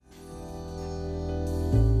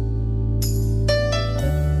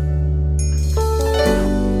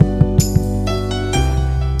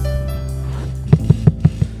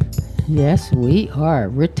Yes, we are.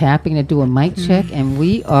 We're tapping to do a mic check, and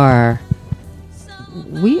we are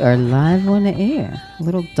live on the air.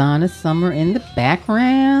 Little Donna Summer in the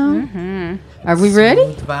background. Mm-hmm. Are we ready?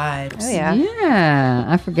 Smooth vibes. Oh yeah. Yeah,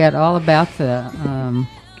 I forgot all about the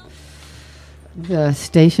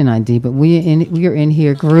station ID, but we are in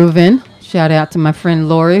here grooving. Shout out to my friend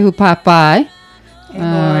Lori who popped by. Hey,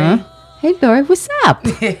 Lori. Hey Lori, what's up?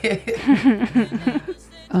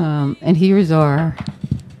 And here's our.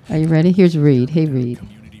 Are you ready? Here's Reed. Hey Reed.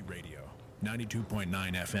 Community Radio, 92.9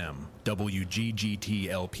 FM,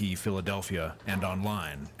 WGGT-LP Philadelphia, and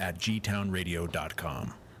online at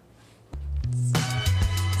gtownradio.com.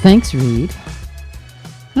 Thanks, Reed.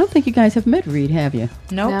 I don't think you guys have met Reed, have you?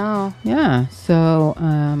 Nope. No. Yeah.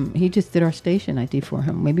 So he just did our station ID for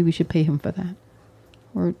him. Maybe we should pay him for that,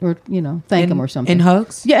 or thank him or something. In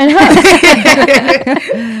hugs? Yeah, in hugs.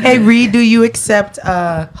 Hey, Reed, do you accept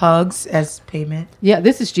hugs as payment? Yeah,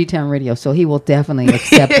 this is G-Town Radio, so he will definitely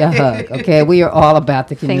accept a hug. Okay, we are all about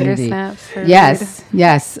the community. Finger snaps. For Yes,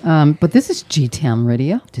 yes. But this is G-Town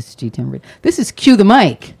Radio. This is G-Town Radio. This is Cue the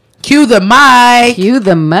Mic. Cue the mic. Cue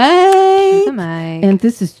the mic. The mic. And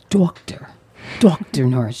this is Dr.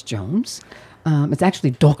 Norris Jones. It's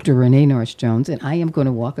actually Dr. Renee Norris Jones, and I am going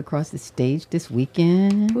to walk across the stage this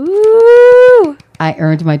weekend. Woo! I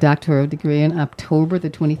earned my doctoral degree on October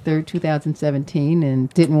the 23rd, 2017, and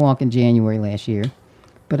didn't walk in January last year.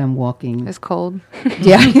 But I'm walking. It's cold.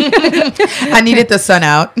 Yeah. I needed the sun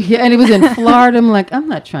out. Yeah, and it was in Florida. I'm like, I'm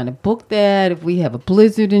not trying to book that. If we have a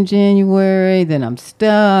blizzard in January, then I'm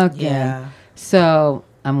stuck. Yeah. And so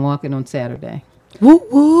I'm walking on Saturday Woo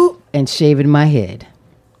woo. and shaving my head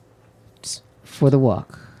for the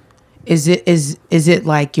walk. Is it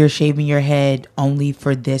like you're shaving your head only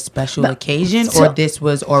for this special occasion, so- or this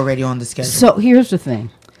was already on the schedule? So here's the thing.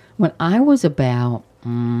 When I was about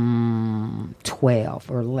 12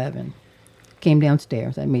 or 11, came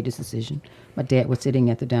downstairs. I made this decision. My dad was sitting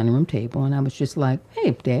at the dining room table, and I was just like,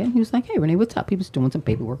 hey, Dad. He was like, hey, Renee, what's up? He was doing some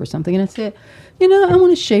paperwork or something. And I said, I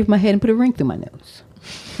want to shave my head and put a ring through my nose.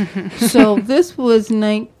 So this was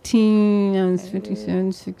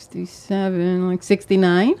 57, 67, like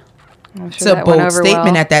 69. I'm It's sure a that went bold over statement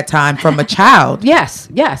well. at that time from a child. Yes.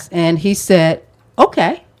 And he said,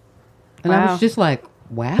 okay. And I Wow. was just like,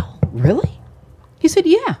 wow, really? He said,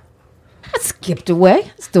 yeah. I skipped away.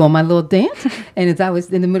 I was doing my little dance. And as I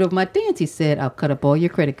was in the middle of my dance, he said, I'll cut up all your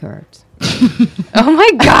credit cards. Oh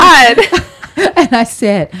my God. And I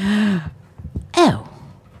said, oh,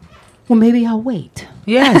 well, maybe I'll wait.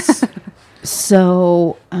 Yes.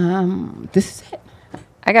 So this is it.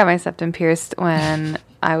 I got my septum pierced when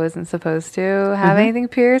I wasn't supposed to have anything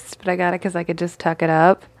pierced, but I got it because I could just tuck it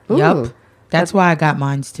up. Ooh. Yup. That's why I got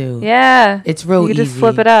mine too. Yeah. It's real You could just easy.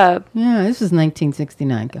 flip it up. Yeah, this was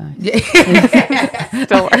 1969, guys.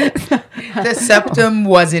 Still works. The septum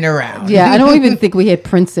wasn't around. Yeah, I don't even think we had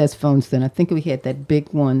princess phones then. I think we had that big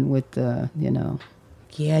one with the,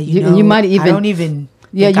 Yeah, You might even- I don't even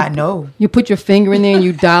Yeah, think you- I know. You put your finger in there and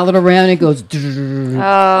you dial it around. And it goes.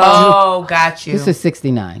 Oh, got you. This is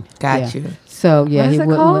 69. Got Yeah. you. So yeah, What is he it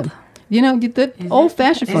wouldn't called? let- the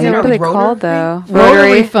old-fashioned phone. is it What are they rotary? called though?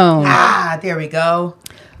 Rotary phone. Ah, there we go.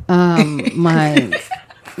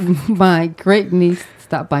 My great niece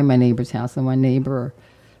stopped by my neighbor's house, and my neighbor,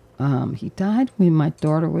 he died when my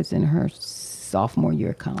daughter was in her sophomore year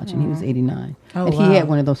of college, and he was 89. Oh, and wow. he had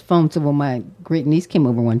one of those phones. So when my great niece came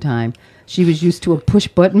over one time, she was used to a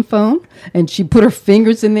push-button phone, and she put her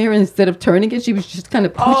fingers in there, and instead of turning it, she was just kind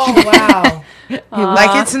of pushing. Oh, wow.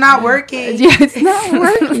 Like it's not working. Yeah, it's not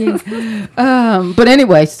working. But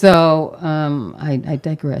anyway, so I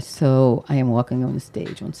digress. So I am walking on the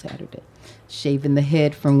stage on Saturday, shaving the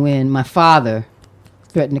head from when my father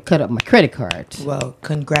threatened to cut up my credit cards. Well,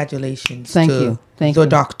 congratulations Thank to you. Thank the you.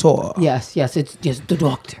 doctor. Yes, it's just the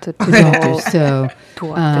doctor. The The doctor. So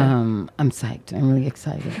Doctor. I'm psyched. I'm really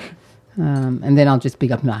excited. And then I'll just be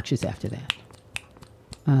obnoxious after that.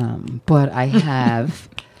 But I have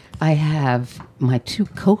my two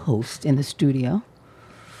co-hosts in the studio.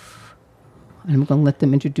 And I'm going to let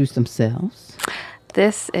them introduce themselves.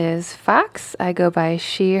 This is Fox. I go by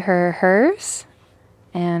she, her, hers.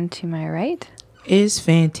 And to my right, Is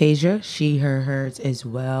Fantasia, she, her, hers as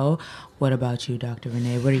well. What about you, Dr.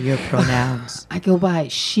 Renee? What are your pronouns? I go by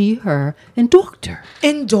she, her, and doctor.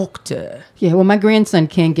 And doctor. Yeah, well, my grandson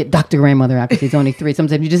can't get Dr. Grandmother out because he's only 3.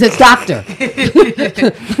 Sometimes he just says doctor.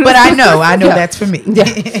 But I know Yeah. that's for me.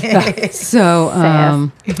 Yeah.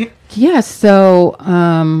 So,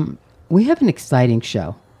 we have an exciting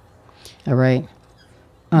show. All right.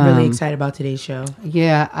 I'm really excited about today's show.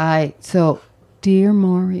 Yeah, Dear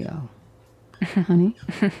Mario, honey.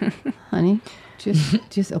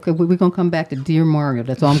 Just okay. We're gonna come back to Dear Mario.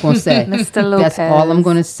 That's all I'm gonna say. Mr. Lopez. That's all I'm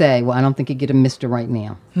gonna say. Well, I don't think you get a Mister right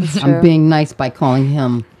now. true. I'm being nice by calling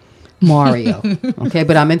him Mario. Okay,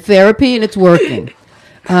 but I'm in therapy and it's working.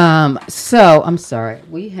 So I'm sorry.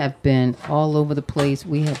 We have been all over the place.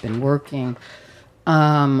 We have been working.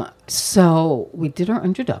 So we did our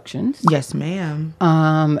introductions. Yes, ma'am.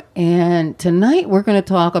 And tonight we're going to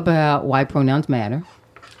talk about why pronouns matter.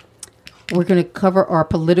 We're going to cover our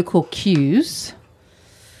political cues.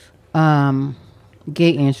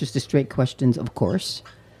 Gay answers to straight questions, of course.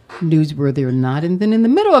 Newsworthy or not. And then in the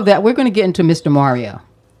middle of that, we're going to get into Mr. Mario.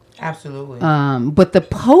 Absolutely. But the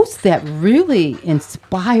post that really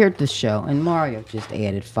inspired the show, and Mario just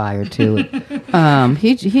added fire to it.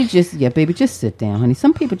 He just, yeah, baby, just sit down, honey.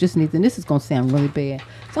 Some people just need, and this is going to sound really bad.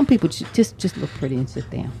 Some people just look pretty and sit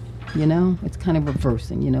down. You know, it's kind of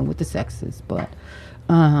reversing, you know, with the sexes. But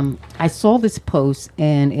I saw this post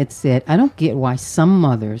and it said, I don't get why some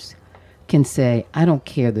mothers can say, I don't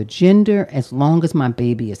care the gender, as long as my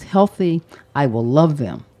baby is healthy, I will love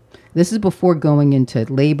them. This is before going into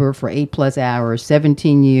labor for 8+ hours,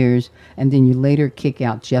 17 years, and then you later kick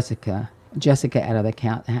out Jessica out of the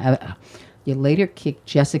house. You later kick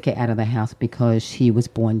Jessica out of the house because she was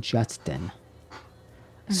born Justin.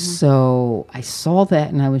 Mm-hmm. So I saw that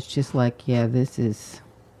and I was just like, yeah, this is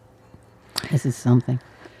something.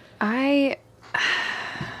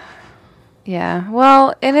 Yeah.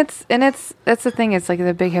 Well, and it's that's the thing. It's like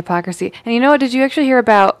the big hypocrisy. And you know what? Did you actually hear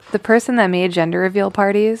about the person that made gender reveal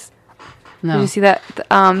parties? No. Did you see that?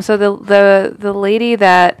 So the lady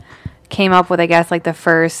that came up with, I guess, like the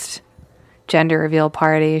first gender reveal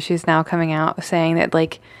party, she's now coming out saying that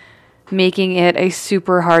like making it a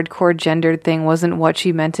super hardcore gendered thing wasn't what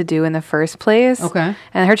she meant to do in the first place. Okay.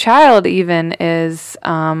 And her child even is,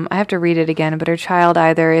 I have to read it again, but her child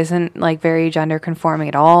either isn't like very gender conforming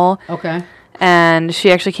at all. Okay. And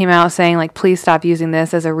she actually came out saying like, please stop using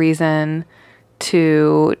this as a reason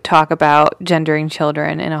to talk about gendering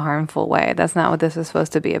children in a harmful way. That's not what this is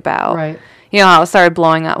supposed to be about. Right. You know how it started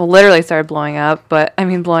blowing up, well, literally started blowing up, but I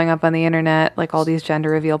mean blowing up on the internet, like all these gender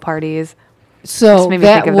reveal parties. So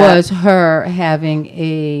that was her having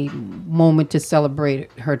a moment to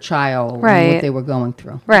celebrate her child and what they were going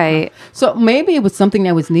through. Right. So maybe it was something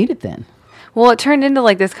that was needed then. Well, it turned into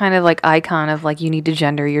like this kind of like icon of like you need to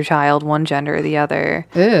gender your child, one gender or the other.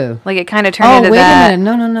 Ew. Like it kind of turned into that. Oh, wait a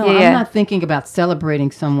minute. No. Yeah. I'm not thinking about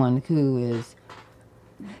celebrating someone who is...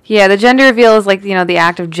 Yeah, the gender reveal is like, you know, the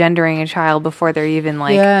act of gendering a child before they're even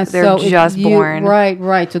like, they're just born.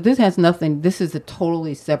 Right. So this has nothing, this is a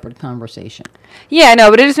totally separate conversation. Yeah,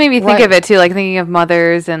 no, but it just made me think of it too, like thinking of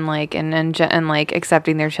mothers and like, and like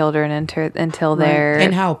accepting their children until they're...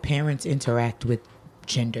 And how parents interact with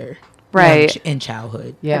gender. Right. In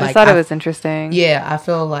childhood. Yeah. I just thought it was interesting. Yeah, I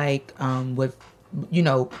feel like with, you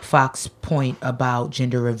know, Fox's point about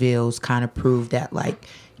gender reveals kind of proved that like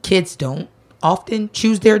kids don't often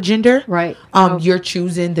choose their gender. Right. You're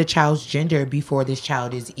choosing the child's gender before this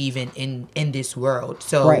child is even in this world.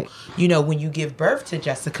 So, you know, when you give birth to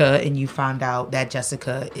Jessica and you find out that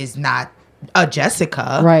Jessica is not a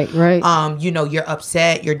Jessica. Right. You know, you're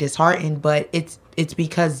upset, you're disheartened, but it's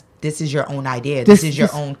because this is your own idea. This is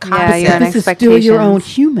your own concept. Yeah, this is still your own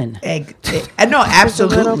human. No,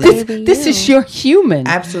 absolutely. This is your human.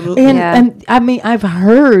 Absolutely. And I mean, I've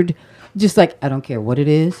heard just like, I don't care what it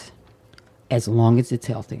is, as long as it's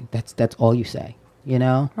healthy. That's all you say, you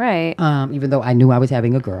know? Right. Even though I knew I was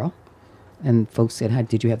having a girl. And folks said, "Hi,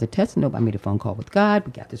 did you have the test?" Nope, I made a phone call with God.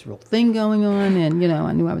 We got this real thing going on. And, you know,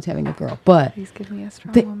 I knew I was having a girl. But please give me a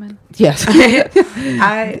strong woman. Yes.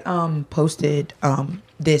 I posted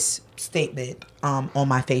this statement on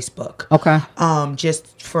my Facebook. Okay.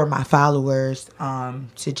 Just for my followers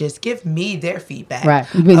to just give me their feedback. Right.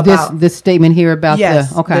 This statement here about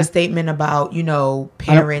the statement about, you know,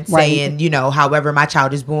 parents saying, you know, however my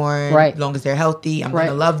child is born, as long as they're healthy, I'm going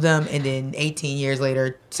to love them. And then 18 years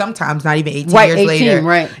later, sometimes not even 18 years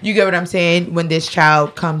later, you get what I'm saying? When this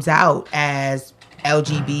child comes out as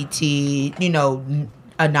LGBT, you know,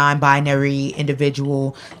 a non-binary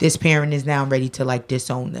individual, this parent is now ready to like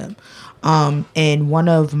disown them. And one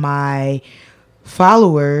of my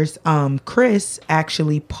followers, Chris,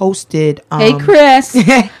 actually posted. Hey, Chris.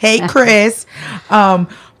 Hey, Chris.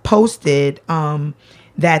 Posted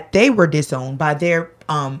that they were disowned by their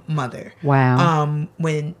mother. Wow.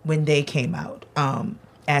 When they came out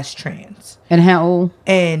as trans. And how old?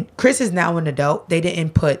 And Chris is now an adult. They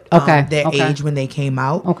didn't put their age when they came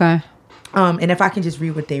out. Okay. And if I can just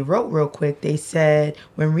read what they wrote real quick, they said,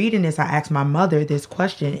 when reading this, I asked my mother this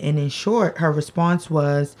question. And in short, her response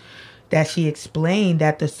was, that she explained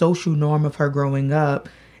that the social norm of her growing up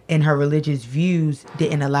and her religious views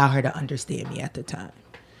didn't allow her to understand me at the time.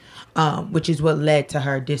 Which is what led to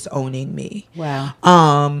her disowning me.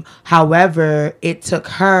 Wow. However, it took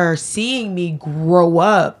her seeing me grow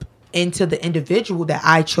up into the individual that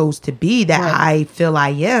I chose to be, that I feel I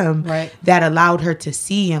am, that allowed her to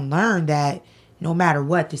see and learn that no matter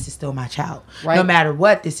what, this is still my child. Right. No matter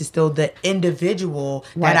what, this is still the individual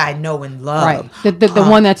that I know and love. Right. The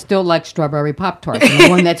one that still likes strawberry Pop-Tarts. The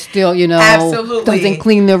one that still, doesn't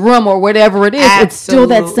clean the room or whatever it is. It's still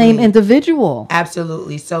that same individual.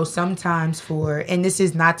 Absolutely. So sometimes and this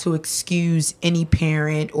is not to excuse any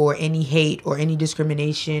parent or any hate or any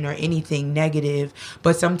discrimination or anything negative,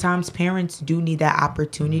 but sometimes parents do need that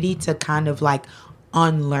opportunity to kind of like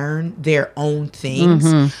unlearn their own things.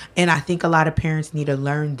 And I think a lot of parents need to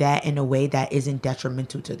learn that in a way that isn't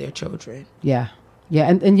detrimental to their children. Yeah.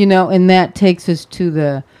 And and that takes us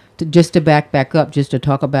to just to back up, just to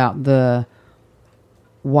talk about the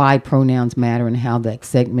why pronouns matter and how that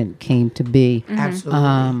segment came to be.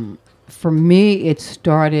 Absolutely. For me, I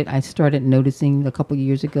started noticing a couple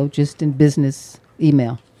years ago just in business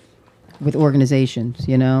email with organizations,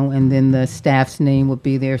 and then the staff's name would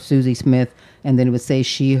be there, Susie Smith, and then it would say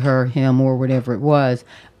she, her, him, or whatever it was.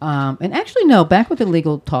 And actually, no, back with the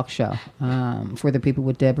Legal Talk Show, for the people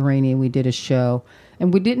with Deb Rainey, we did a show,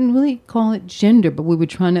 and we didn't really call it gender, but we were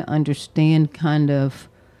trying to understand kind of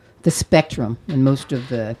the spectrum, and most of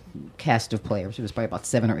the cast of players, it was probably about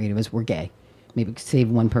 7 or 8 of us, were gay. Maybe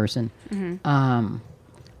save one person.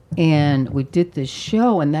 And we did this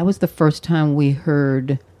show, and that was the first time we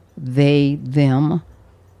heard they, them,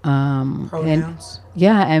 pronouns.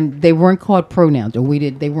 And they weren't called pronouns, or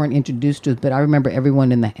they weren't introduced to us. But I remember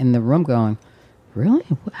everyone in the room going, "Really?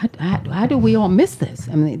 How do we all miss this?"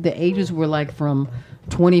 I mean, the ages were like from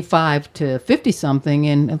 25 to 50 something,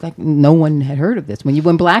 and like no one had heard of this.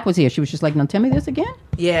 When Black was here, she was just like, "Now tell me this again."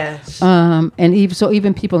 Yes. And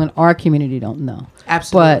even people in our community don't know.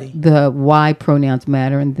 Absolutely. But the why pronouns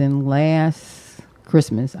matter. And then last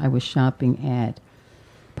Christmas, I was shopping at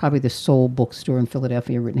probably the Soul Bookstore in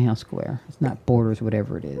Philadelphia, Rittenhouse Square. It's not Borders,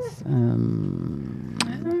 whatever it is.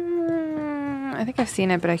 I think I've seen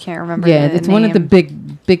it, but I can't remember. Yeah, it's one of the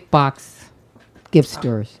big box gift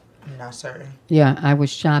stores. I'm not certain. Yeah, I was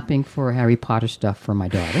shopping for Harry Potter stuff for my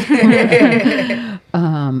daughter.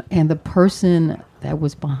 And the person that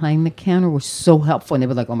was behind the counter was so helpful. And they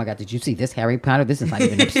were like, "Oh my God, did you see this Harry Potter? This is not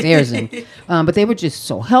even upstairs." But they were just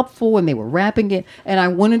so helpful, and they were wrapping it. And I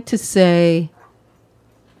wanted to say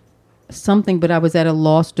something, but I was at a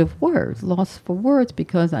loss for words,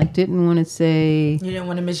 because I didn't want to say... You didn't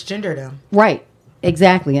want to misgender them. Right,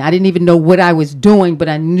 exactly. I didn't even know what I was doing, but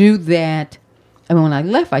I knew that... I mean, when I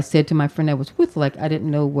left, I said to my friend I was with, like, I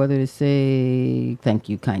didn't know whether to say, "Thank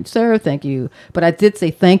you, kind sir, thank you." But I did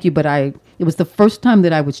say thank you, but it was the first time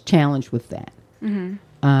that I was challenged with that.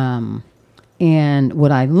 And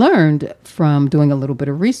what I learned from doing a little bit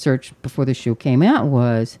of research before the show came out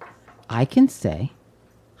was I can say,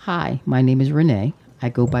 "Hi, my name is Renee. I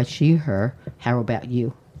go by she, her. How about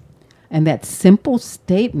you?" And that simple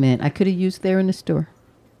statement I could have used there in the store.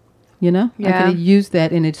 I could have used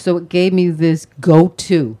that in it. So it gave me this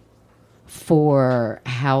go-to for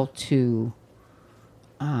how to,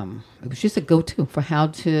 it was just a go-to for how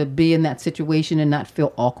to be in that situation and not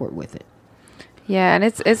feel awkward with it. Yeah, and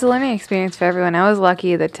it's a learning experience for everyone. I was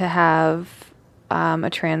lucky to have a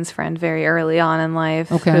trans friend very early on in life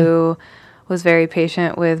who was very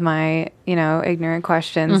patient with my, ignorant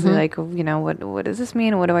questions. Like, what does this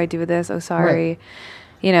mean? What do I do with this? Oh, sorry.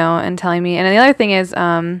 Right. And telling me. And then the other thing is,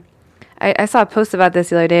 I saw a post about this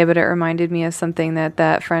the other day, but it reminded me of something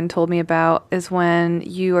that friend told me about, is when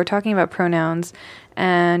you are talking about pronouns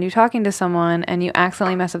and you're talking to someone and you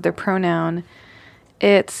accidentally mess up their pronoun,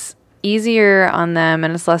 it's easier on them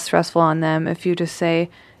and it's less stressful on them if you just say,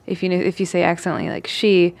 if you say accidentally like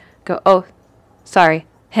she, go, "Oh, sorry,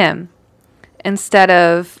 him." Instead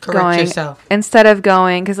of going,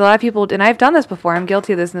 because a lot of people, and I've done this before, I'm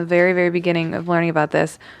guilty of this in the very, very beginning of learning about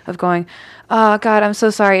this, of going, "Oh God, I'm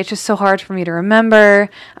so sorry. It's just so hard for me to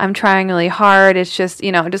remember. I'm trying really hard." It's just,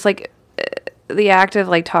 just like the act of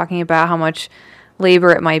like talking about how much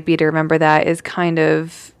labor it might be to remember that is kind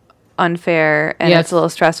of unfair, and it's a little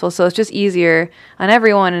stressful. So it's just easier on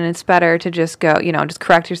everyone, and it's better to just go, just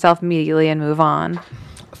correct yourself immediately and move on.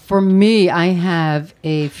 For me, I have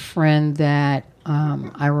a friend that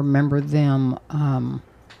I remember them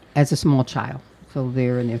as a small child. So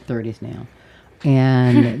they're in their 30s now,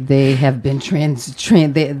 and they have been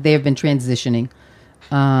they have been transitioning,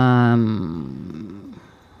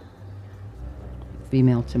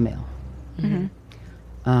 female to male.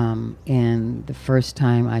 And the first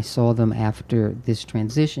time I saw them after this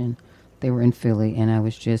transition, they were in Philly, and I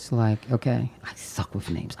was just like, okay, I suck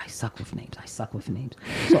with names.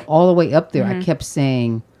 So all the way up there, I kept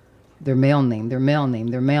saying their male name.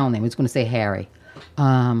 It's going to say Harry,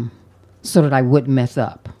 so that I wouldn't mess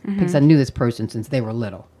up, because I knew this person since they were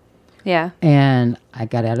little. Yeah. And I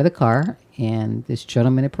got out of the car, and this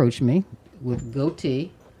gentleman approached me with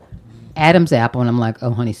goatee, Adam's apple, and I'm like,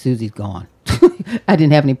 oh, honey, Susie's gone. I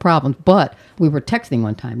didn't have any problems, but we were texting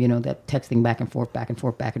one time, that texting back and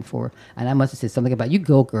forth. And I must have said something about, you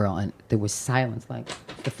go, girl. And there was silence, like,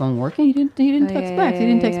 the phone working? He didn't text back. He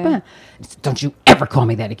didn't text back. He said, don't you ever call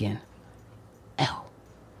me that again. L.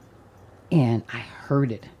 And I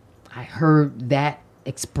heard it. I heard that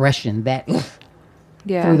expression,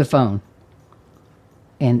 through the phone.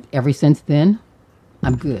 And ever since then,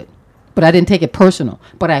 I'm good. But I didn't take it personal.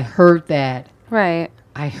 But I heard that. Right.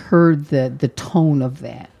 I heard the tone of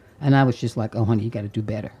that. And I was just like, oh, honey, you got to do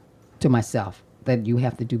better, to myself. That you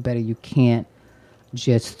have to do better. You can't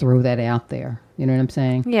just throw that out there. You know what I'm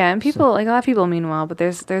saying? Yeah, and people, like, a lot of people mean well, but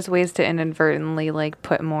there's ways to inadvertently, like,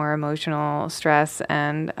 put more emotional stress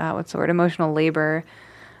and, emotional labor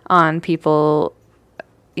on people,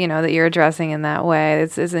 that you're addressing in that way.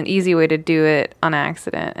 It's an easy way to do it on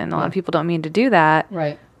accident. And a lot of people don't mean to do that.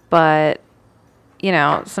 Right. But,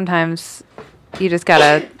 sometimes you just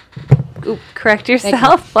gotta correct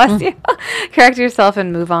yourself. Bless you. Correct yourself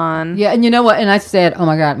and move on. Yeah, and you know what? And I said, "Oh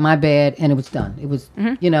my God, my bad," and it was done. It was,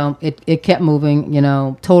 it kept moving.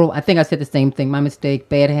 Total. I think I said the same thing. My mistake,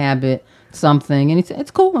 bad habit, something, and he said it's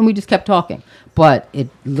cool, and we just kept talking. But it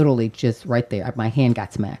literally just right there, my hand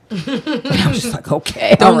got smacked. And I was just like,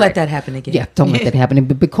 okay, don't let that happen again. Yeah, don't let that happen.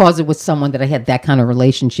 But because it was someone that I had that kind of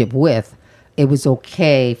relationship with, it was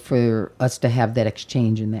okay for us to have that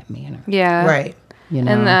exchange in that manner. Yeah. Right.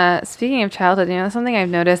 And speaking of childhood, something I've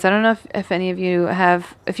noticed, I don't know if any of you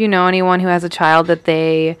if you know anyone who has a child that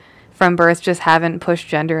they, from birth, just haven't pushed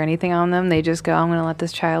gender or anything on them. They just go, I'm going to let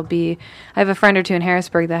this child be. I have a friend or two in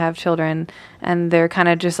Harrisburg that have children, and they're kind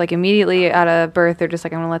of just like immediately out of birth, they're just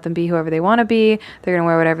like, I'm going to let them be whoever they want to be. They're going to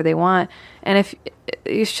wear whatever they want. And if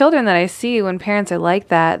these children that I see, when parents are like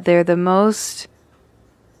that, they're the most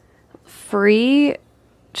free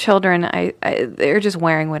children. They're just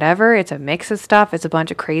wearing whatever. It's a mix of stuff. It's a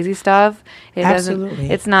bunch of crazy stuff. Absolutely.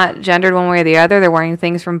 It's not gendered one way or the other. They're wearing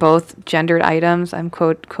things from both gendered items. I'm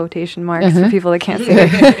quotation marks for people that can't see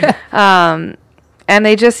it. And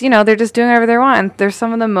they just, they're just doing whatever they want. And they're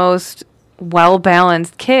some of the most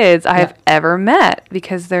well-balanced kids I've ever met,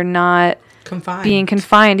 because they're not being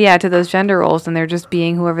confined, to those gender roles, and they're just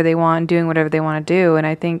being whoever they want, doing whatever they want to do. And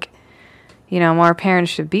I think, more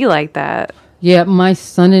parents should be like that. Yeah, my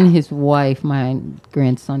son and his wife, my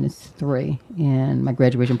grandson is 3, and my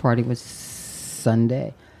graduation party was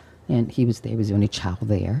Sunday, and he was there. He was the only child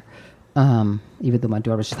there, even though my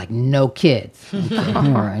daughter was just like, no kids. Okay,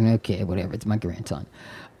 all right, no kid, whatever, it's my grandson.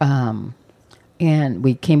 And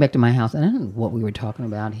we came back to my house, and I don't know what we were talking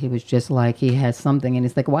about. He was just like, he has something, and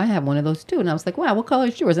he's like, well, I have one of those too. And I was like, wow, what color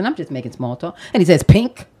is yours? And I'm just making small talk. And he says,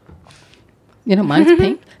 pink. Mine's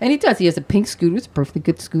pink. And he does. He has a pink scooter. It's a perfectly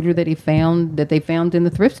good scooter that they found in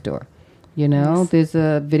the thrift store. Nice. There's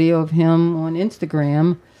a video of him on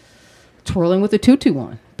Instagram twirling with a tutu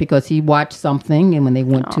on, because he watched something, and when they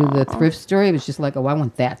went to the thrift store, he was just like, oh, I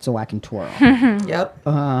want that so I can twirl. Yep.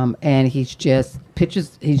 And he's just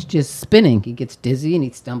spinning. He gets dizzy and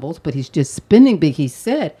he stumbles, but he's just spinning big. He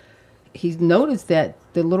said he's noticed that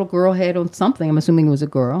the little girl had on something. I'm assuming it was a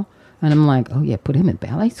girl. And I'm like, oh, yeah, put him in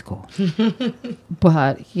ballet school.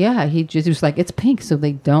 But, yeah, he was like, it's pink, so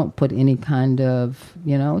they don't put any kind of,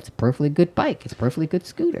 it's a perfectly good bike. It's a perfectly good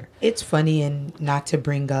scooter. It's funny, and not to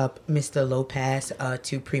bring up Mr. Lopez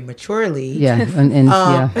too prematurely. Yeah, and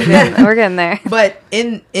we're getting there. But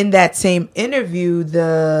in that same interview,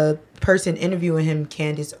 the person interviewing him,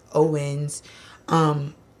 Candace Owens,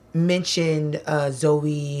 mentioned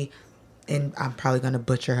Zoe, and I'm probably going to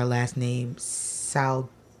butcher her last name, Saldana.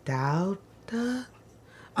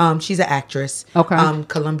 She's an actress. Okay.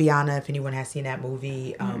 Colombiana, if anyone has seen that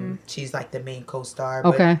movie. She's like the main co-star.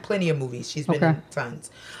 But plenty of movies. She's been in tons.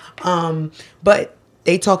 But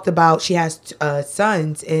they talked about, she has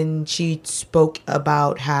sons, and she spoke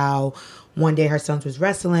about how one day her sons was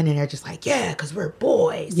wrestling, and they're just like, yeah, because we're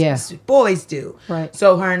boys. Yeah. That's what boys do. Right.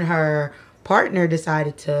 So her and her partner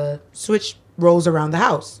decided to switch roles around the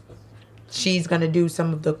house. She's going to do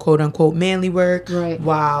some of the quote unquote manly work, right,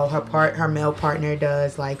 while her male partner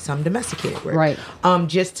does like some domesticated work. Right.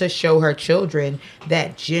 Just to show her children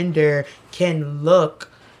that gender can look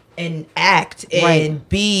and act and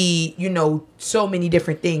be, you know, so many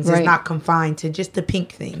different things. It's not confined to just the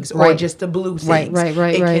pink things or just the blue things.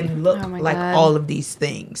 It can look like all of these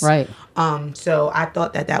things. So I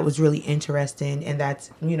thought that was really interesting, and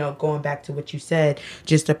that's, you know, going back to what you said,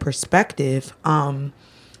 just a perspective. And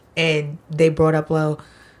they brought up, well,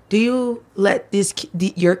 do you let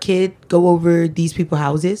your kid go over these people's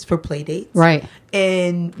houses for play dates? Right.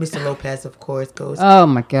 And Mr. Lopez, of course, goes, oh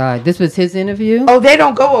my God, this was his interview? Oh, they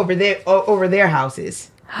don't go over their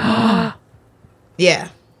houses. Yeah.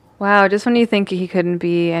 Wow, just when you think he couldn't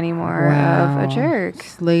be any more of a jerk.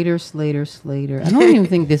 Slater. I don't even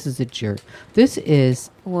think this is a jerk. This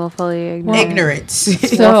is willfully ignorant. Ignorance.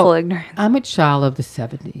 Willful ignorance. I'm a child of the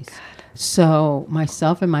 70s. So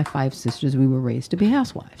myself and my 5 sisters, we were raised to be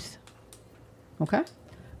housewives. Okay?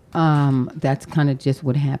 That's kind of just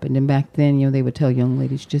what happened. And back then, you know, they would tell young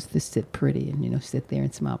ladies just to sit pretty and, you know, sit there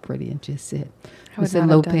and smile pretty and just sit. I would not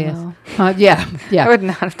have done well. Yeah. I would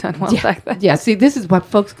not have done well back then. Yeah, see, this is what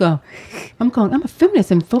folks go, I'm a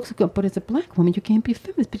feminist. And folks go, but as a black woman, you can't be a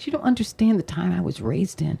feminist. But you don't understand the time I was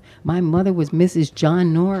raised in. My mother was Mrs.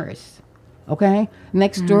 John Norris. Okay?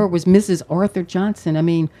 Next door was Mrs. Arthur Johnson. I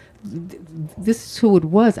mean, this is who it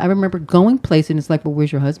was. I remember going places and it's like, well,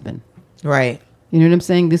 where's your husband? Right. You know what I'm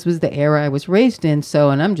saying? This was the era I was raised in. So,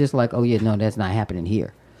 and I'm just like, oh yeah, no, that's not happening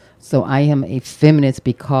here. So I am a feminist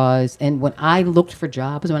because, and when I looked for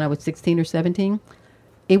jobs when I was 16 or 17,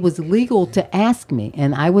 it was legal to ask me.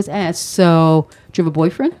 And I was asked, so do you have a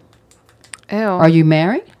boyfriend? Ew. Are you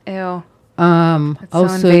married? Ew.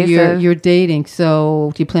 So you're dating.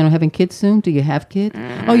 So do you plan on having kids soon? Do you have kids?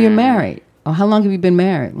 Oh, you're married. Oh, how long have you been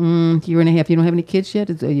married? Year and a half. You don't have any kids yet?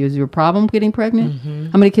 Is there a problem getting pregnant?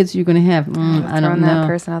 How many kids are you going to have? I don't know. That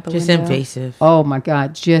person out the just window. Invasive. Oh my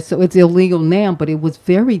God! So it's illegal now, but it was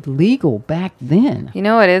very legal back then. You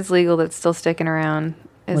know what is legal that's still sticking around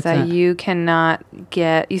is What's that you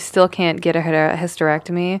still can't get a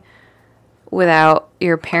hysterectomy without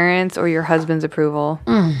your parents or your husband's approval.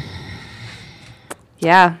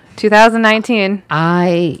 Yeah, 2019.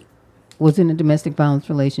 I was in a domestic violence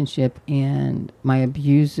relationship, and my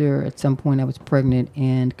abuser, at some point I was pregnant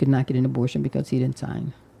and could not get an abortion because he didn't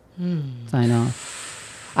sign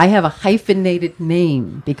off. I have a hyphenated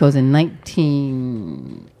name because in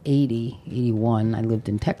 1981 I lived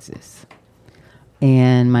in Texas,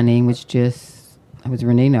 and my name was I was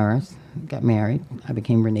Renee Norris, got married, I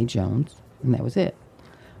became Renee Jones, and that was it.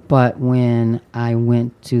 But when I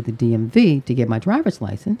went to the DMV to get my driver's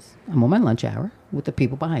license, I'm on my lunch hour with the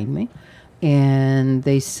people behind me, and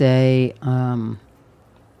they say,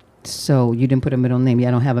 so you didn't put a middle name? Yeah,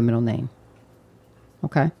 I don't have a middle name.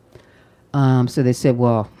 Okay. So they said,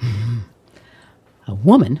 well, a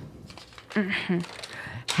woman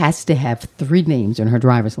has to have 3 names on her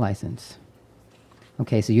driver's license.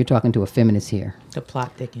 Okay, so you're talking to a feminist here. The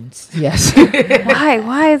plot thickens. Yes. Why?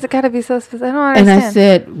 Why has it got to be so specific? I don't understand. And I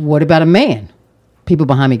said, what about a man? People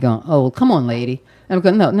behind me going, oh, come on, lady. And I'm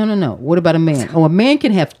going, no. What about a man? Oh, a man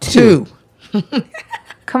can have 2.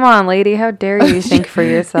 Come on, lady. How dare you think for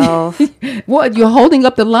yourself? Well, you're holding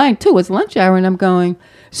up the line, too. It's lunch hour, and I'm going.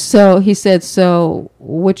 So he said, so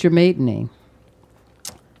what's your maiden name?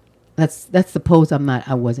 Let's suppose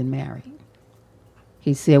I wasn't married.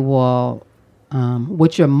 He said, well,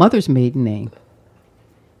 what's your mother's maiden name?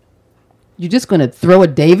 You're just going to throw a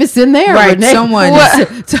Davis in there? Right, someone.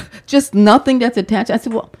 Just nothing that's attached. I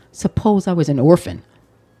said, well, suppose I was an orphan.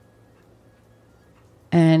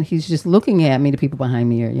 And he's just looking at me, the people behind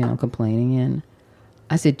me are, complaining. And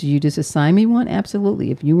I said, do you just assign me one?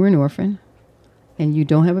 Absolutely. If you were an orphan and you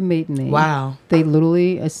don't have a maiden name. Wow. They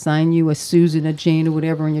literally assign you a Susan, a Jane, or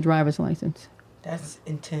whatever on your driver's license. That's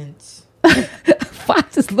intense.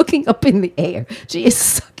 Fox is looking up in the air. She is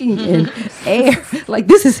sucking in air. Like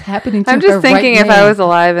this is happening to her. I'm just thinking right if now. I was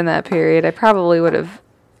alive in that period, I probably would have.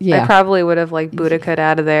 Yeah. I probably would have like Boudica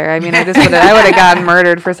out of there. I mean, I would have gotten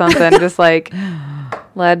murdered for something. Just like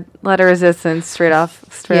led a resistance straight off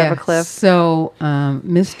a cliff. So,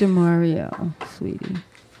 Mr. Mario, sweetie,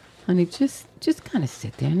 honey, just kind of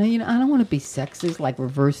sit there. Now, I don't want to be sexist, like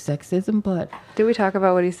reverse sexism, but did we talk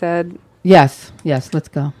about what he said? Yes. Let's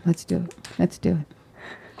go. Let's do it.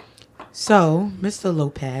 So, Mr.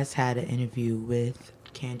 Lopez had an interview with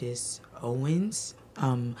Candace Owens.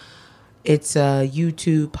 It's a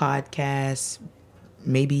YouTube podcast,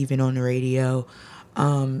 maybe even on the radio.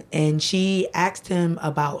 And she asked him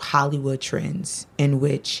about Hollywood trends, in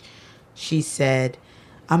which she said,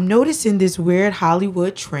 I'm noticing this weird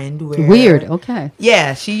Hollywood trend where... Weird, okay.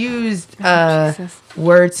 Yeah, she used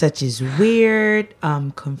words such as weird,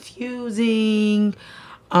 confusing.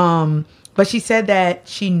 But she said that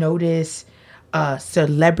she noticed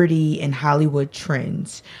celebrity and Hollywood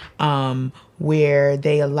trends, where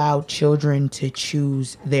they allow children to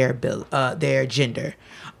choose their gender.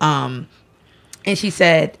 And she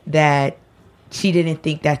said that she didn't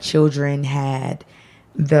think that children had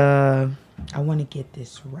I want to get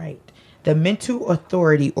this right, the mental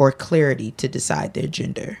authority or clarity to decide their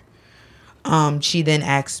gender. She then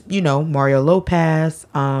asked, Mario Lopez,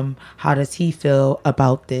 how does he feel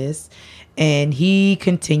about this? And he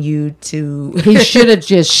continued to... He should have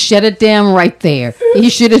just shut it down right there. He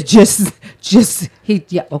should have okay.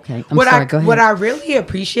 Go ahead. What I really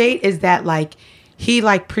appreciate is that, he,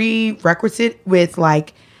 prerequisite with,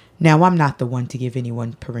 now I'm not the one to give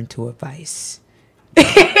anyone parental advice.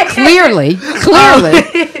 Clearly.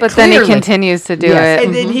 But then he continues to do it.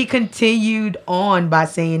 And then he continued on by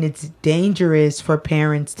saying it's dangerous for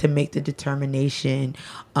parents to make the determination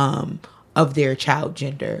of their child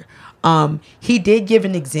gender. He did give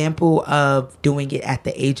an example of doing it at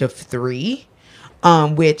the age of 3,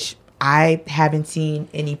 which I haven't seen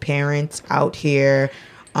any parents out here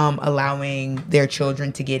allowing their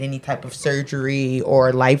children to get any type of surgery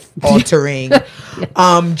or life-altering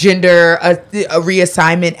gender a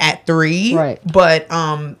reassignment at 3. Right. But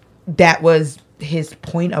that was his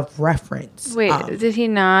point of reference. Wait, did he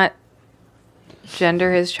not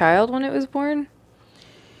gender his child when it was born?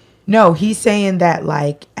 No, he's saying that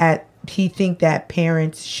he think that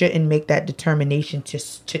parents shouldn't make that determination to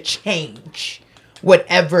change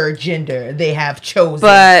whatever gender they have chosen.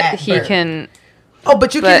 But he birth. Can. Oh,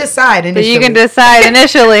 but you can decide initially. But you can decide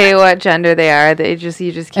initially what gender they are. You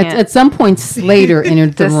just can't. At some point, Slater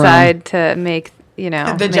entered the room. Decide to make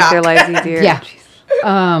their lives easier. Yeah.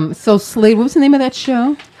 So Slater, what was the name of that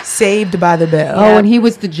show? Saved by the Bell. Oh, and he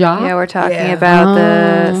was the jock? Yeah, we're talking about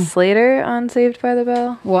the Slater on Saved by the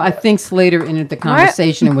Bell. Well, I think Slater entered the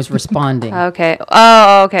conversation and was responding. Okay.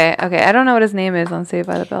 Oh, okay. I don't know what his name is on Saved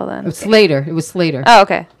by the Bell then. It was Slater. Oh,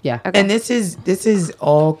 okay. Yeah. Okay. And this is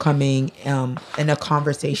all coming in a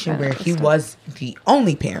conversation where he was the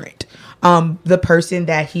only parent. The person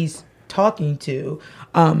that he's talking to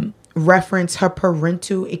referenced her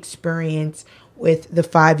parental experience with the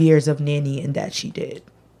 5 years of nannying that she did.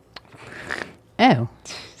 Oh.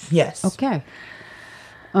 Yes. Okay.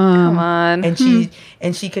 Come on.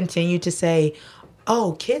 And she continued to say,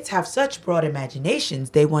 oh, kids have such broad imaginations.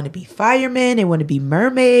 They want to be firemen. They want to be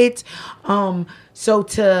mermaids. So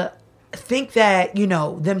to think that,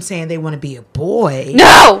 them saying they want to be a boy.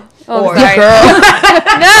 No! Or a girl.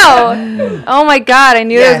 No! Oh my God, I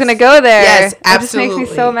knew I was going to go there. Yes, absolutely. It just makes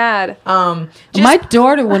me so mad. My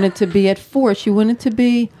daughter wanted to be at 4. She wanted to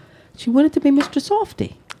be Mr.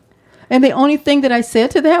 Softy. And the only thing that I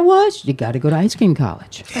said to that was, you got to go to ice cream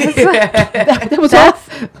college. that was all.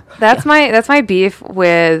 That's my beef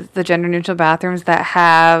with the gender neutral bathrooms that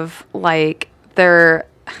have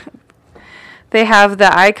they have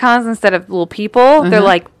the icons instead of little people. Uh-huh. They're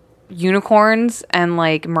like unicorns and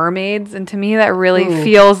mermaids, and to me that really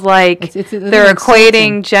feels like they're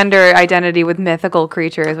equating gender identity with mythical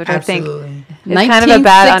creatures, which Absolutely. I think is kind of a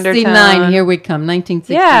bad undertone. Here we come,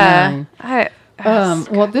 1969. Yeah.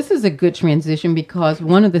 Well, this is a good transition because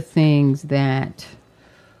one of the things that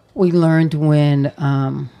we learned when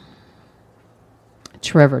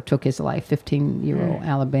Trevor took his life, 15-year-old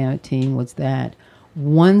Alabama teen, was that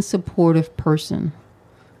one supportive person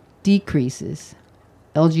decreases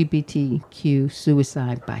LGBTQ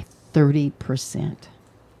suicide by 30%.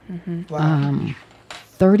 Mm-hmm. Wow.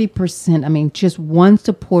 30%. I mean, just one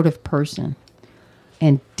supportive person.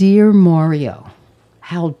 And dear Mario,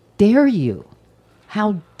 how dare you?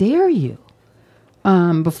 How dare you?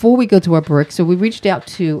 Before we go to our break, we reached out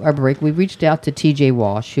to TJ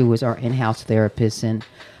Walsh, who was our in-house therapist, and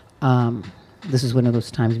this is one of those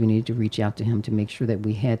times we needed to reach out to him to make sure that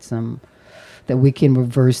we had that we can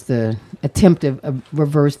reverse the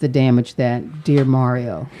damage that dear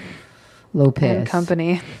Mario Lopez and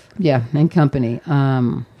company. Yeah, and company.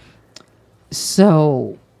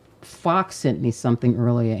 So Fox sent me something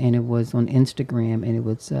earlier, and it was on Instagram, and it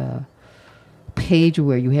was a page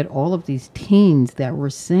where you had all of these teens that were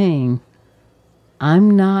saying,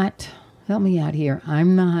 I'm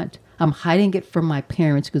hiding it from my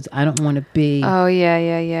parents because I don't want to be. Oh,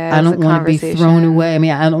 yeah. I don't want to be thrown away. I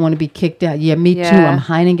mean, I don't want to be kicked out. Yeah, me too. I'm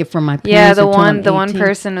hiding it from my parents. Yeah, the one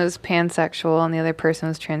person was pansexual and the other person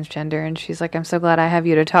was transgender, and she's like, I'm so glad I have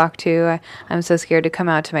you to talk to. I'm so scared to come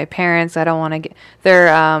out to my parents. I don't want to get.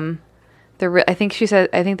 I think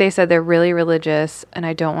they said they're really religious, and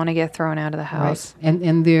I don't want to get thrown out of the house. Right.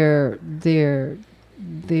 And they're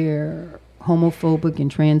homophobic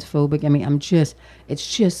and transphobic. I mean,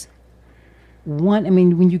 it's just one. I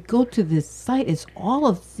mean, when you go to this site, it's all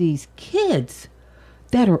of these kids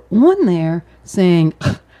that are on there saying,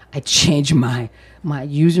 I change my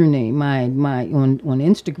username, my on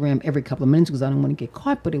Instagram every couple of minutes because I don't want to get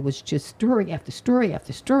caught. But it was just story after story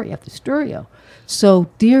after story after story. So,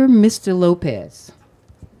 dear Mr. Lopez,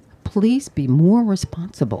 please be more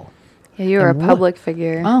responsible. Yeah, you're a public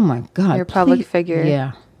figure. Oh my God, you're a public figure.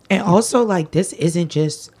 Yeah, and also like this isn't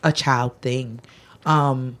just a child thing.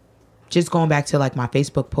 Just going back to like my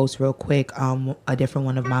Facebook post real quick, a different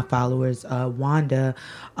one of my followers, Wanda,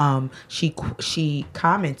 she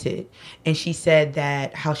commented and she said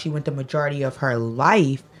that how she went the majority of her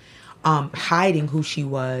life hiding who she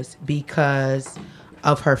was because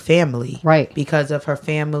of her family. Right. Because of her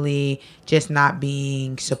family just not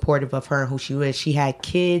being supportive of her and who she was. She had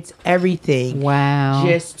kids, everything. Wow.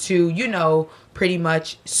 Just to, pretty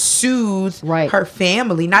much soothe right. her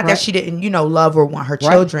family. Not that she didn't, love or want her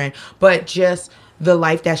children, but just the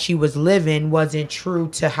life that she was living wasn't true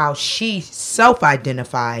to how she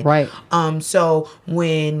self-identified. Right. So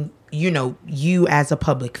when, you as a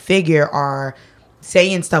public figure are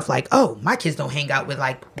saying stuff like, oh, my kids don't hang out with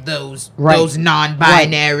like those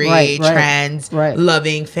non-binary, trans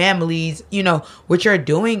loving families, what you're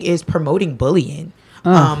doing is promoting bullying.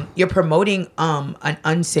 You're promoting an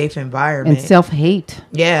unsafe environment and self-hate.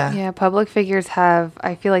 Yeah, public figures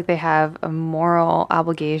I feel like they have a moral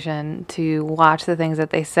obligation to watch the things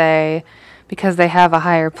that they say because they have a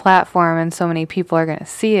higher platform and so many people are going to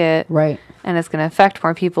see it. Right. And it's going to affect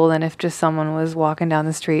more people than if just someone was walking down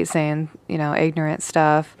the street saying, ignorant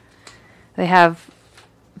stuff. They have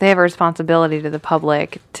a responsibility to the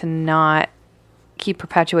public to not keep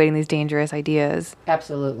perpetuating these dangerous ideas.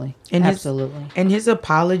 Absolutely. In Absolutely. In his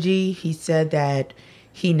apology, he said that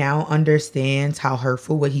he now understands how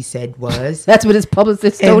hurtful what he said was. That's what his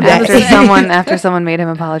publicist told him. After someone made him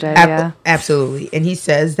apologize. Absolutely. And he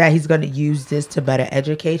says that he's going to use this to better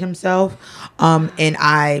educate himself. And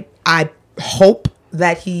I hope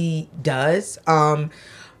that he does.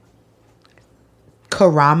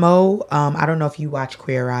 Karamo, I don't know if you watch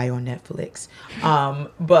Queer Eye on Netflix,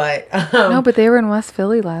 but no, but they were in West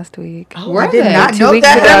Philly last week. Oh, I did not know 2 weeks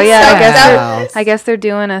that. ago. Yeah, I guess they're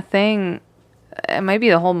doing a thing. It might be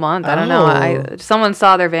the whole month. I don't know. Someone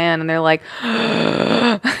saw their van and they're like,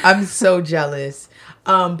 I'm so jealous.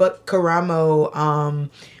 But Karamo,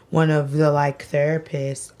 one of the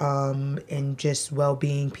therapists and just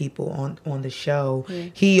well-being people on the show,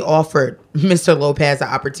 he offered Mr. Lopez the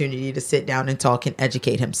opportunity to sit down and talk and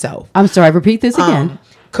educate himself. I'm sorry, repeat this again.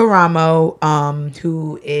 Karamo,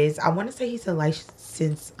 who is, I want to say he's a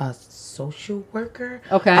licensed social worker.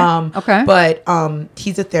 Okay. But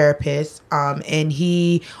he's a therapist, and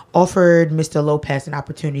he offered Mr. Lopez an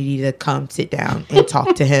opportunity to come sit down and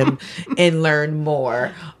talk to him and learn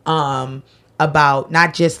more about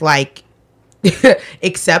not just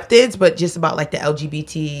acceptance, but just about the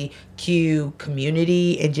LGBTQ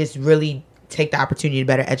community and just really take the opportunity to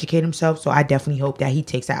better educate himself. So I definitely hope that he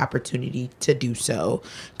takes that opportunity to do so,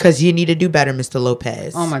 because you need to do better, Mr.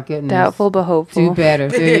 Lopez. Oh my goodness. Doubtful but hopeful. Do better.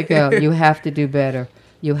 There you go. You have to do better.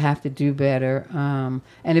 You have to do better.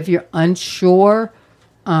 And if you're unsure,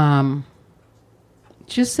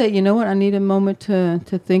 just say, you know what, I need a moment to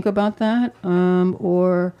think about that.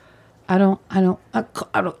 Or I don't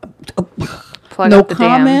plug no up the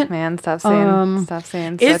comment, dam, man. Stop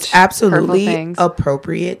saying it's such absolutely things.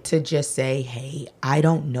 Appropriate to just say, hey, I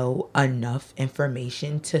don't know enough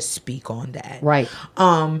information to speak on that. Right.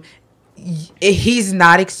 He's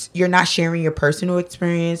not you're not sharing your personal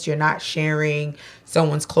experience, you're not sharing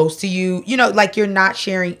someone's close to you, you're not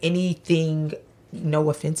sharing anything, no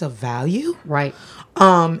offense, of value. Right.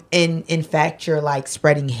 And in fact, you're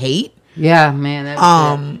spreading hate. Yeah, man.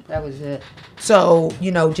 That was it. So,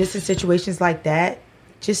 just in situations like that,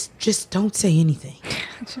 just don't say anything.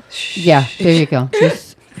 Yeah, there you go.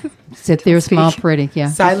 Just sit there, smile pretty. Yeah.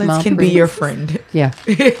 Silence can be your friend. Yeah.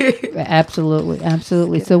 Absolutely.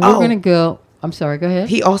 So we're going to go. I'm sorry, go ahead.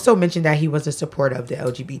 He also mentioned that he was a supporter of the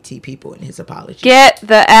LGBT people in his apology. Get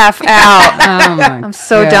the F out. I'm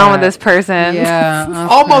so done with this person. Yeah.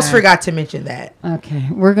 Okay. Almost forgot to mention that. Okay.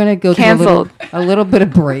 We're going to go to a little bit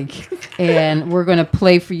of break, and we're going to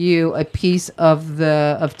play for you a piece of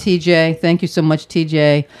TJ. Thank you so much,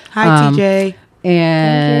 TJ. Hi, TJ.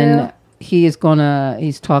 And he's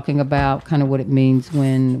talking about kind of what it means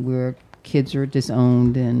when kids are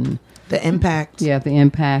disowned and the impact. Yeah, the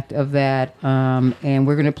impact of that. And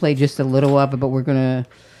we're going to play just a little of it, but we're going to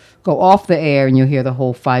go off the air and you'll hear the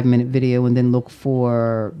whole 5-minute video and then look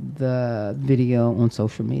for the video on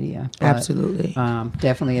social media. But, absolutely.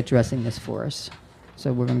 Definitely addressing this for us.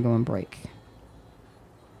 So we're going to go and break.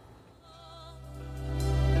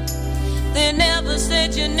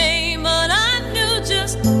 said your name, but I knew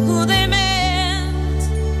just who they meant.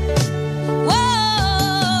 Whoa,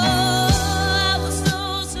 I was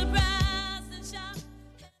so surprised and shocked.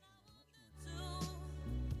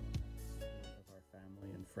 Of our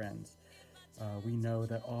family and friends. We know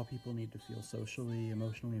that all people need to feel socially,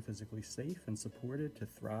 emotionally, and physically safe and supported to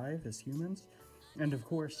thrive as humans. And of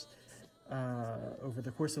course, over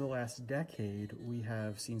the course of the last decade, we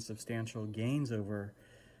have seen substantial gains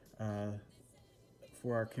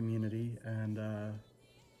for our community, and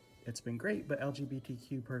it's been great, but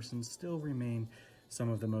LGBTQ persons still remain some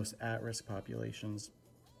of the most at-risk populations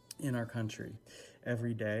in our country.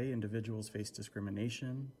 Every day, individuals face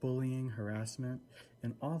discrimination, bullying, harassment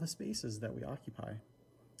in all the spaces that we occupy.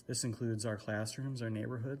 This includes our classrooms, our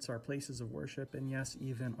neighborhoods, our places of worship, and yes,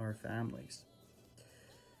 even our families.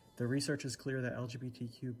 The research is clear that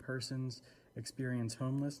LGBTQ persons experience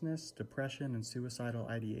homelessness, depression, and suicidal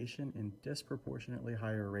ideation in disproportionately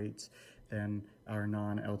higher rates than our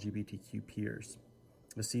non-LGBTQ peers.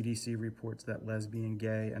 The CDC reports that lesbian,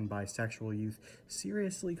 gay, and bisexual youth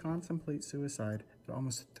seriously contemplate suicide at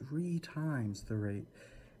almost 3 times the rate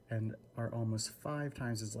and are almost 5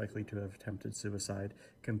 times as likely to have attempted suicide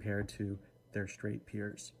compared to their straight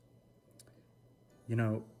peers. You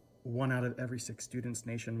know, 1 out of every 6 students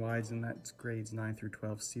nationwide, and that's grades 9 through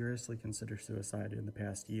 12, seriously consider suicide in the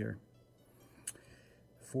past year.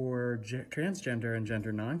 For transgender and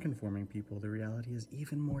gender nonconforming people, the reality is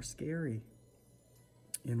even more scary.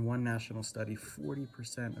 In one national study,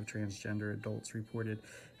 40% of transgender adults reported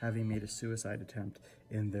having made a suicide attempt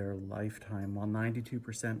in their lifetime, while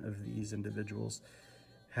 92% of these individuals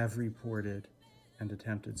have reported and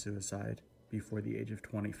attempted suicide before the age of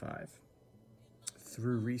 25.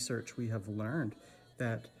 Through research, we have learned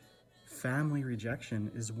that family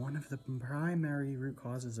rejection is one of the primary root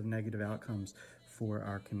causes of negative outcomes for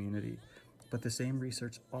our community. But the same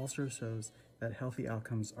research also shows that healthy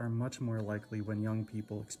outcomes are much more likely when young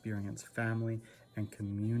people experience family and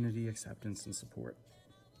community acceptance and support.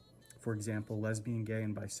 For example, lesbian, gay,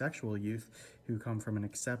 and bisexual youth who come from an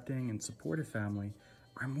accepting and supportive family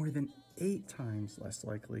are more than 8 times less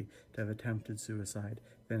likely to have attempted suicide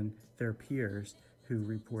than their peers who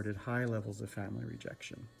reported high levels of family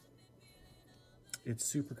rejection. It's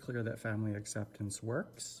super clear that family acceptance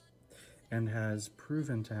works and has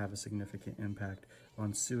proven to have a significant impact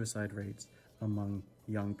on suicide rates among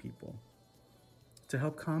young people. To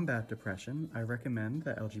help combat depression, I recommend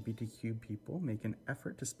that LGBTQ people make an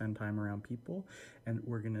effort to spend time around people and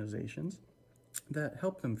organizations that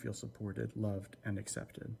help them feel supported, loved, and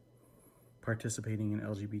accepted. Participating in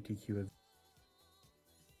LGBTQ events.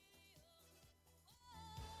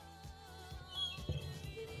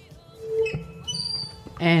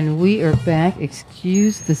 And we are back.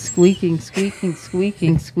 Excuse the squeaking. That's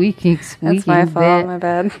my fault, my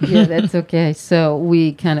bad. Yeah, that's okay. So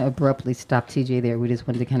we kind of abruptly stopped TJ there. We just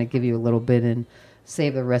wanted to kind of give you a little bit and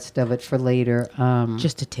save the rest of it for later.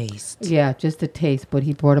 Just a taste. Yeah, just a taste. But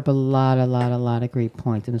he brought up a lot of great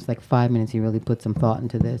points. It was like 5 minutes. He really put some thought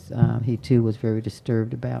into this. He, too, was very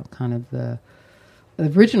disturbed about kind of the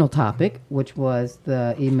original topic, which was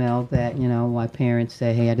the email that, you know, why parents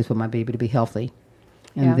say, hey, I just want my baby to be healthy.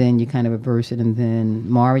 And then you kind of reverse it. And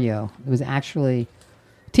then Mario, it was actually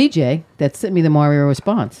TJ that sent me the Mario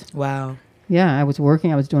response. Wow. Yeah, I was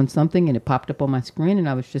working, I was doing something, and it popped up on my screen, and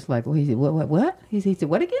I was just like, well, he said, what? He said,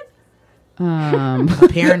 what again? A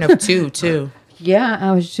parent of 2, too. Yeah,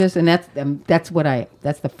 I was just, and that's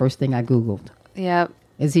the first thing I Googled. Yep.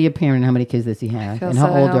 Is he a parent? How many kids does he have? And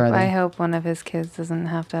how old are they? I hope one of his kids doesn't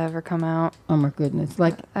have to ever come out. Oh, my goodness.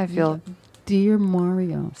 Like, I feel dear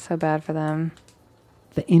Mario. So bad for them.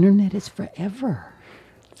 The internet is forever.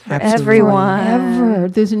 For everyone. Forever.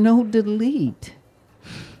 There's no delete.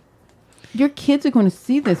 Your kids are going to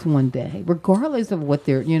see this one day, regardless of what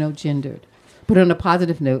they're, gendered. But on a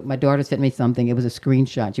positive note, my daughter sent me something. It was a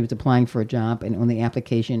screenshot. She was applying for a job, and on the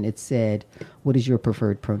application, it said, what is your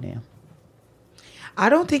preferred pronoun? I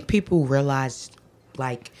don't think people realize,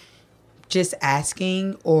 like, just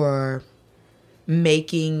asking or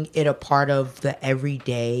making it a part of the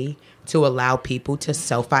everyday to allow people to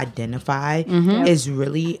self-identify is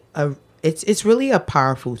really it's really a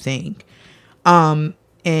powerful thing.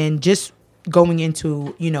 And just going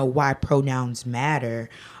into, why pronouns matter.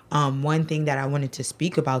 One thing that I wanted to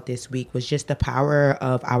speak about this week was just the power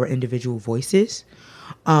of our individual voices,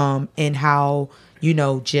 and how,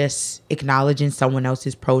 just acknowledging someone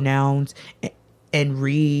else's pronouns and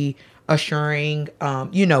reassuring,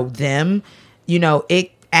 them,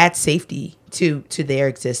 it adds safety to their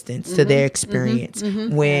existence, to their experience.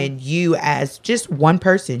 When you, as just one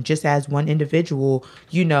person, just as one individual,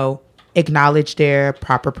 acknowledge their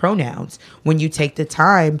proper pronouns. When you take the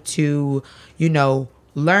time to,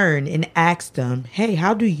 learn and ask them, hey,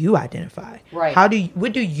 how do you identify? Right.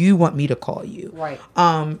 What do you want me to call you? Right.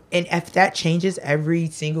 And if that changes every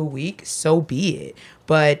single week, so be it.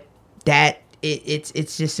 But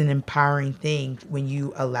it's just an empowering thing when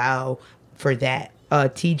you allow for that.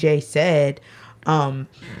 TJ said,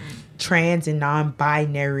 trans and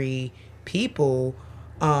non-binary people,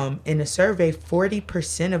 in a survey,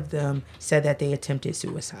 40% of them said that they attempted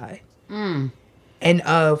suicide. And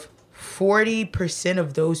of 40%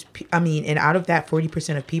 of those, and out of that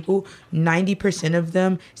 40% of people, 90% of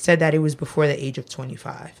them said that it was before the age of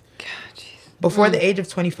 25. God, before the age of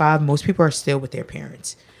 25, most people are still with their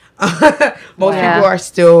parents. Most people are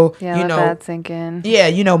still, let that sink in.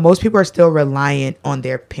 Yeah, most people are still reliant on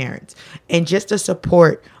their parents. And just the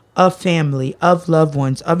support of family, of loved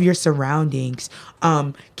ones, of your surroundings,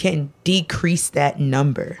 can decrease that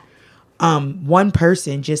number. One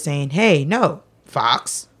person just saying, hey, no,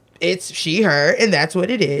 Fox, it's she, her, and that's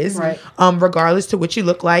what it is. Right. Regardless to what you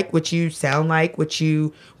look like, what you sound like, what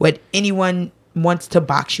anyone wants to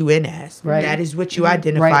box you in as. Right. That is what you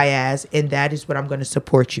identify as, and that is what I'm going to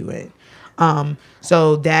support you in.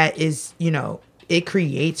 So that is, it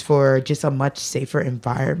creates for just a much safer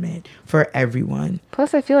environment for everyone.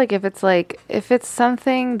 Plus, I feel like if it's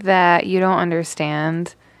something that you don't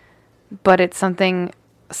understand, but it's something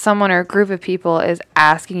someone or a group of people is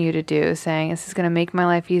asking you to do, saying, this is going to make my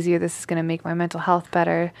life easier, this is going to make my mental health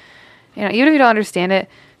better. Even if you don't understand it,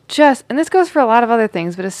 and this goes for a lot of other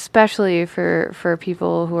things, but especially for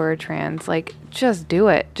people who are trans, just do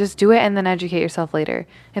it. Just do it and then educate yourself later.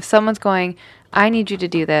 If someone's going, I need you to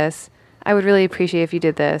do this, I would really appreciate if you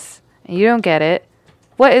did this, and you don't get it,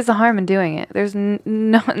 what is the harm in doing it? There's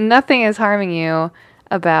nothing is harming you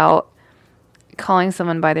about calling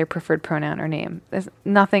someone by their preferred pronoun or name.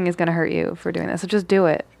 Nothing is going to hurt you for doing that. So just do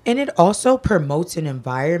it. And it also promotes an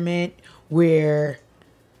environment where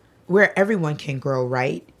everyone can grow,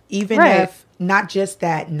 right? Even if not just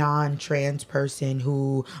that non-trans person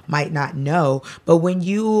who might not know, but when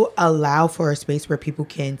you allow for a space where people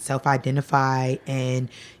can self-identify and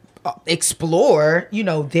explore,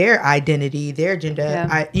 their identity, their gender,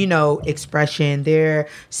 expression, their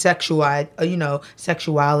sexuality,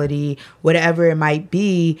 whatever it might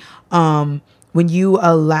be, when you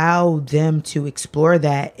allow them to explore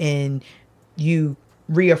that and you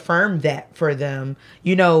reaffirm that for them,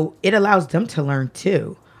 it allows them to learn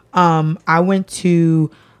too. I went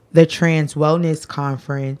to the Trans Wellness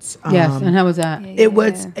Conference. Yes, and how was that? It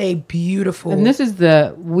was a beautiful... And this is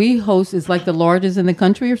we host is like the largest in the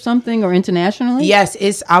country or something, or internationally?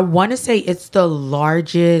 Yes, I want to say it's the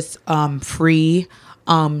largest free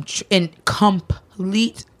and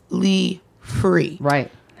completely free.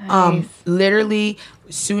 Right. Nice. Literally,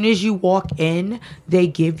 as soon as you walk in, they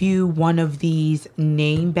give you one of these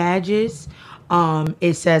name badges.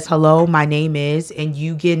 It says, hello, my name is, and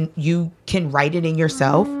you can write it in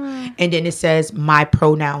yourself. And then it says, my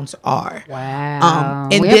pronouns are. Wow.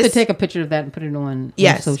 And we have to take a picture of that and put it on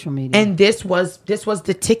social media. And this was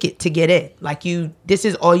the ticket to get in. This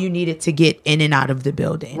is all you needed to get in and out of the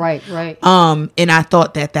building. Right. And I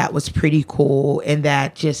thought that was pretty cool. And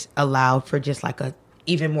that just allowed for just a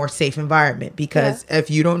even more safe environment. Because if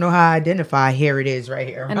you don't know how to identify, here it is right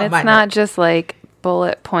here. And it's not just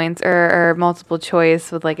bullet points or multiple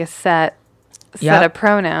choice with a set of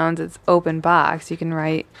pronouns. It's open box. You can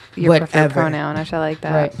write your preferred pronoun, which I like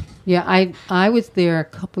that. Right. Yeah, I was there a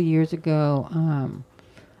couple years ago.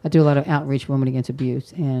 I do a lot of outreach for Women Against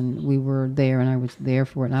Abuse, and we were there, and I was there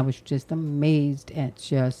for it, and I was just amazed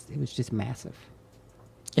at it was just massive.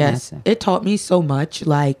 Yes, massive. It taught me so much.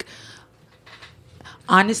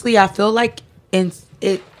 Honestly, I feel like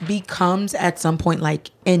it becomes at some point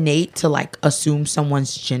innate to assume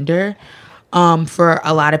someone's gender. For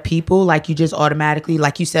a lot of people, you just automatically,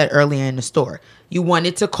 like you said earlier in the store, you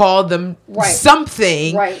wanted to call them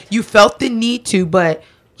something. Right. You felt the need to, but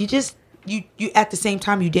you just you at the same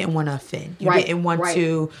time you didn't want to offend. You didn't want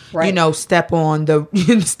to step on the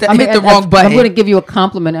hit the wrong button. I'm going to give you a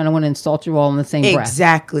compliment and I want to insult you all in the same breath.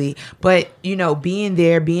 Exactly. But being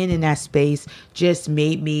in that space just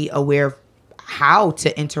made me aware of how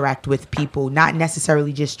to interact with people, not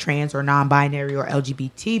necessarily just trans or non-binary or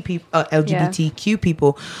LGBTQ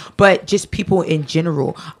people, but just people in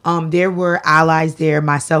general. There were allies there,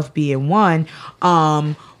 myself being one,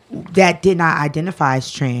 that did not identify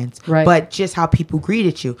as trans, but just how people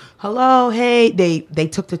greeted you. Hello, hey, they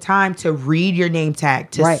took the time to read your name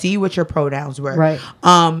tag, to see what your pronouns were. Right.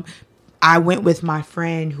 I went with my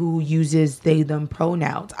friend who uses they them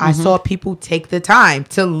pronouns. I saw people take the time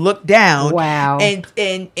to look down,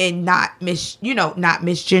 and not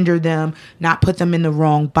misgender them, not put them in the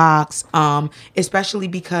wrong box, especially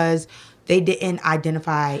because they didn't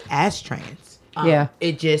identify as trans.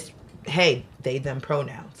 It just, hey, they them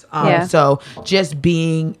pronouns. So just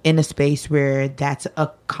being in a space where that's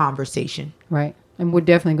a conversation. Right. And we're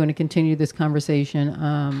definitely going to continue this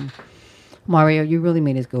conversation. Mario, you really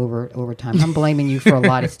made us go over time. I'm blaming you for a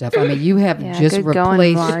lot of stuff. I mean, you have just replaced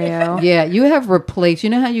going, Mario. Yeah, you have replaced. You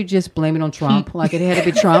know how you just blame it on Trump, like it had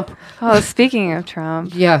to be Trump. Oh, speaking of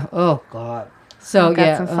Trump. Yeah. Oh God. So I've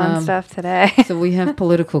got some fun stuff today. So we have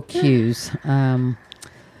political cues. And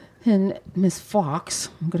Miss Fox,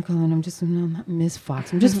 I'm going to call her, not Miss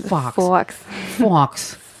Fox. I'm just Fox. Fox.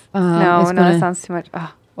 No, that sounds too much.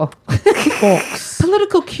 Oh, Fox.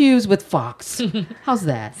 Political cues with Fox. How's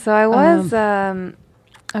that? So I was, go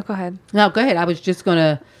ahead. No, go ahead. I was just going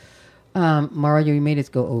to, Mario, you made us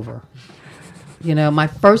go over. My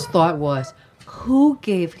first thought was, who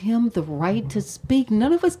gave him the right to speak?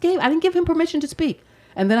 None of us I didn't give him permission to speak.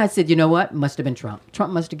 And then I said, you know what? Must have been Trump.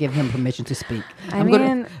 Trump must have given him permission to speak.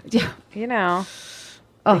 The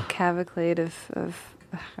cavalcade of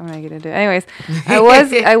I'm not going to do it. Anyways, I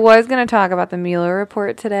was going to talk about the Mueller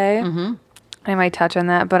report today. Mm-hmm. I might touch on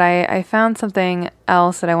that, but I found something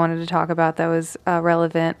else that I wanted to talk about that was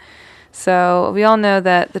relevant. So we all know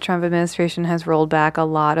that the Trump administration has rolled back a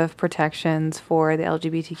lot of protections for the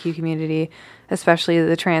LGBTQ community, especially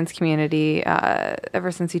the trans community,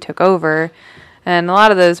 ever since he took over. And a lot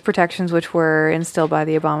of those protections which were instilled by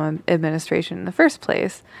the Obama administration in the first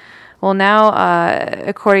place. Well, now,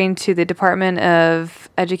 according to the Department of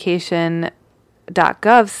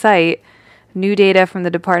Education.gov site, new data from the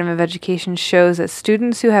Department of Education shows that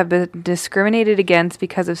students who have been discriminated against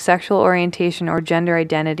because of sexual orientation or gender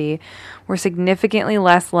identity were significantly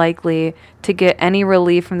less likely to get any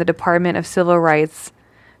relief from the Department of Civil Rights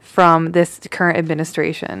from this current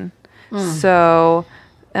administration. So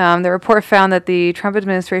the report found that the Trump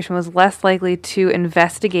administration was less likely to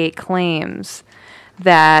investigate claims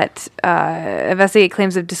of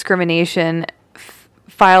discrimination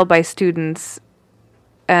filed by students,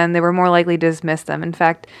 and they were more likely to dismiss them. In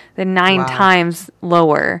fact, the 9 times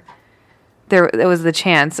lower there was the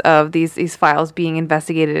chance of these files being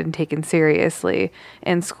investigated and taken seriously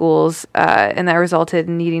in schools, and that resulted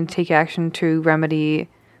in needing to take action to remedy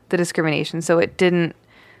the discrimination. So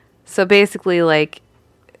basically, like,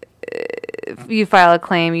 if you file a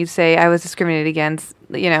claim, you say, I was discriminated against,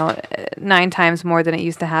 9 times more than it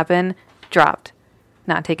used to happen, dropped,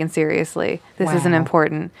 not taken seriously. This isn't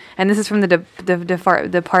important. And this is from the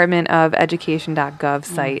Department of Education.gov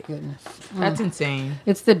site. Oh, goodness. That's insane.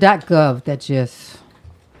 It's the .gov that just,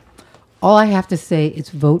 all I have to say is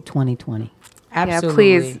vote 2020.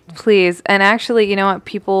 Absolutely. Yeah, please. And actually, you know what,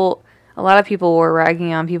 a lot of people were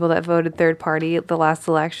ragging on people that voted third party at the last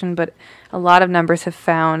election, but a lot of numbers have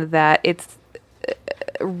found that it's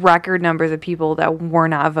record numbers of people that were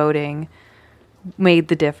not voting made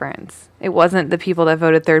the difference. It wasn't the people that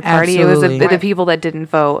voted third party. Absolutely. It was the people that didn't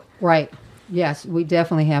vote. Right. Yes, we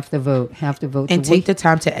definitely have to vote. And take the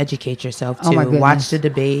time to educate yourself, too. Oh, my goodness. Watch the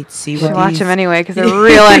debates. See what watch them anyway, because they're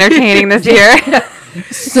real entertaining this year.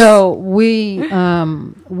 So we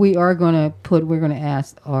are going to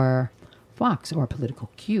ask our Fox, or political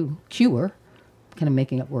cuer, kind of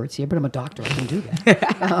making up words here, but I'm a doctor, I can do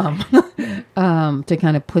that, to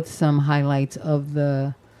kind of put some highlights of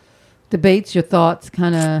the debates, your thoughts,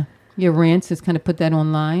 kind of your rants, just kind of put that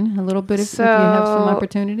online a little bit if you have some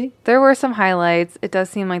opportunity. There were some highlights. It does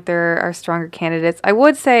seem like there are stronger candidates. I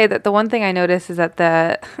would say that the one thing I noticed is that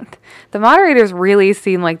the moderators really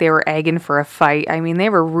seemed like they were egging for a fight. I mean, they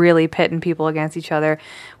were really pitting people against each other.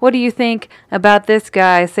 What do you think about this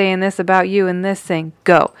guy saying this about you and this thing?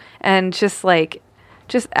 Go. And just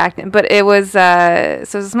acting. But it was, so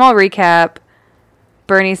it's a small recap.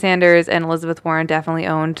 Bernie Sanders and Elizabeth Warren definitely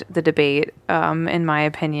owned the debate, in my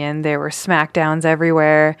opinion. There were smackdowns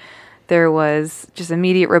everywhere. There was just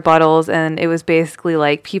immediate rebuttals, and it was basically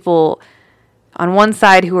like people on one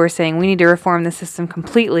side who were saying, we need to reform the system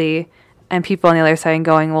completely, and people on the other side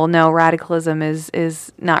going, well, no, radicalism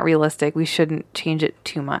is not realistic. We shouldn't change it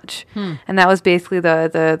too much. And that was basically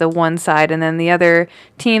the one side. And then the other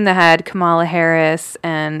team that had Kamala Harris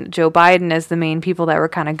and Joe Biden as the main people that were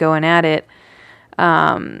kind of going at it,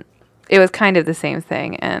 it was kind of the same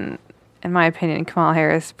thing. And in my opinion, Kamala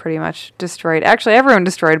Harris pretty much destroyed, actually everyone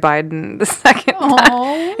destroyed Biden the second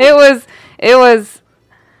time. It was,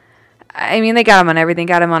 I mean, they got him on everything,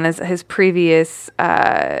 got him on his previous,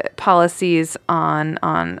 policies on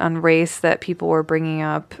race that people were bringing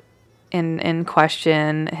up in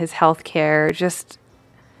question, his health care, just,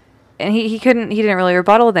 and he didn't really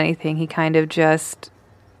rebuttal with anything. He kind of just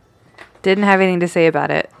didn't have anything to say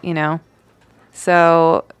about it, you know?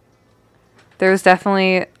 So there was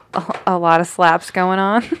definitely a lot of slaps going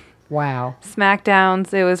on. Wow.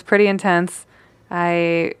 Smackdowns. It was pretty intense.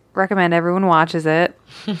 I recommend everyone watches it.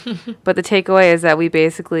 But the takeaway is that we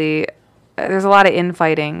basically, there's a lot of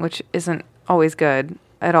infighting, which isn't always good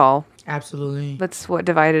at all. Absolutely. That's what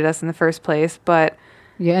divided us in the first place. But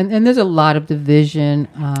yeah, and there's a lot of division.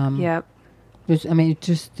 Yep.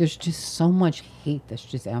 There's just so much hate that's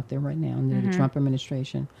just out there right now under the Trump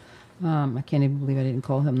administration. I can't even believe I didn't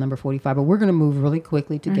call him number 45. But we're going to move really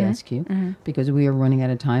quickly to Gasque because we are running out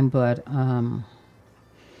of time. But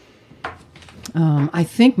I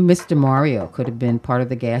think Mr. Mario could have been part of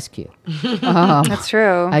the Gasque. That's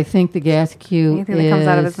true. I think the Gasque anything that comes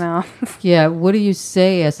out of his mouth. Yeah. What do you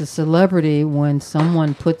say as a celebrity when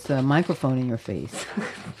someone puts a microphone in your face?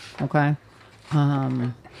 Okay.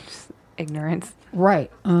 Just ignorance. Right.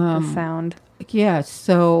 The sound. Yeah.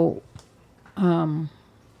 So,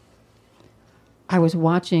 I was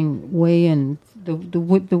watching Wayans, the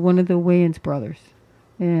one of the Wayans brothers,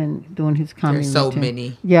 and doing his comedy. There's so routine.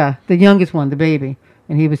 many. Yeah, the youngest one, the baby,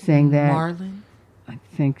 and he was saying that. Marlon? I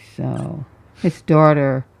think so. His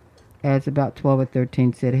daughter, as about 12 or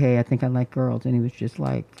 13, said, "Hey, I think I like girls," and he was just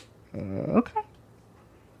like, "Okay."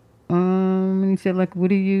 And he said, like, "What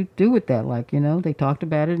do you do with that?" Like, you know, they talked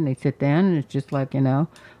about it and they sit down, and it's just like, you know,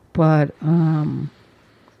 but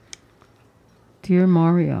Dear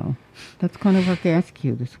Mario. That's kind of our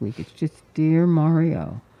Gasque this week. It's just Dear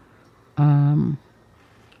Mario.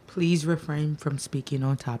 Please refrain from speaking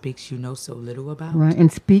on topics you know so little about. Right,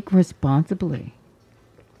 and speak responsibly.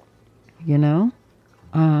 You know?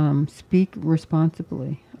 Speak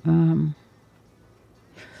responsibly.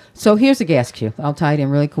 So here's a Gasque. I'll tie it in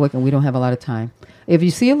really quick, and we don't have a lot of time. If you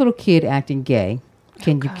see a little kid acting gay,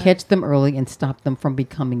 can you catch them early and stop them from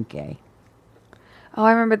becoming gay? Oh,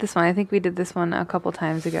 I remember this one. I think we did this one a couple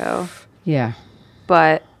times ago. Yeah.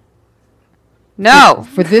 But no.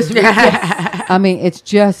 For this I mean, it's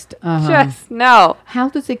just no. How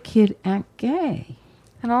does a kid act gay?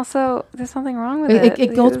 And also, there's something wrong with it.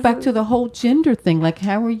 It goes back to the whole gender thing. Like,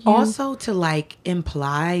 how are you? Also, to like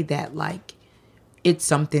imply that like it's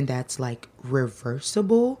something that's like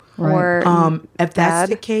reversible. Right. Or if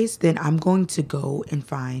that's the case, then I'm going to go and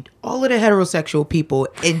find all of the heterosexual people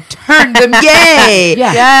and turn them gay.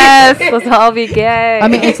 Yeah. Yes, let's all be gay. I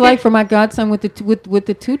mean, it's like for my godson with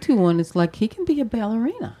the tutu one. It's like he can be a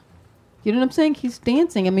ballerina. You know what I'm saying? He's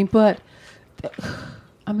dancing. I mean, but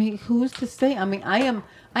I mean, who's to say? I mean, I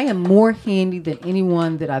am more handy than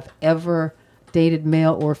anyone that I've ever dated,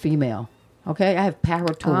 male or female. Okay, I have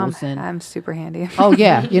power tools and I'm super handy. Oh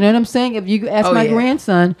yeah, you know what I'm saying? If you ask my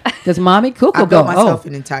grandson, does mommy cook? I built myself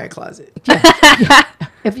an entire closet. Yeah.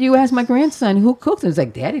 If you ask my grandson who cooks, and it's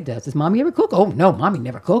like Daddy does. Does mommy ever cook? Oh no, mommy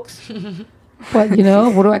never cooks. But you know,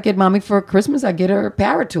 what do I get mommy for Christmas? I get her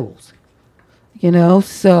power tools. You know,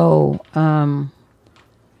 so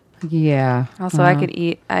yeah. Also, I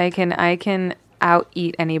can out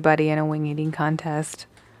eat anybody in a wing eating contest.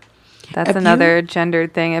 That's another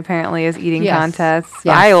gendered thing, apparently, is eating contests.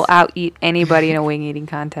 Yes. I will out-eat anybody in a wing eating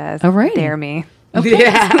contest. All right. Dare me. Okay.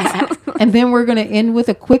 Yeah. And then we're going to end with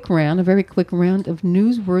a very quick round of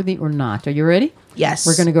newsworthy or not. Are you ready? Yes.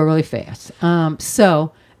 We're going to go really fast.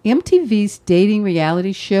 So, MTV's dating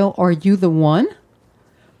reality show, Are You the One?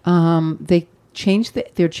 They're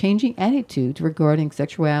changing attitudes regarding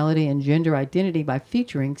sexuality and gender identity by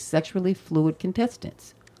featuring sexually fluid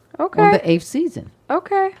contestants. Okay. On the 8th season.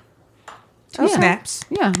 Okay. Two snaps.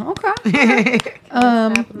 Yeah, okay.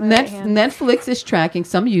 Netflix is tracking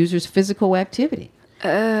some users' physical activity.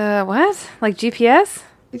 What? Like GPS?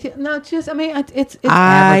 No, just, I mean, it's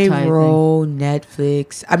advertising. roll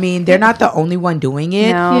Netflix. I mean, they're not the only one doing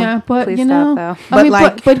it. No, yeah, but please you know,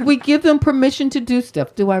 stop, but we give them permission to do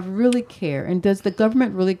stuff. Do I really care? And does the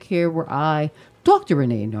government really care where Dr.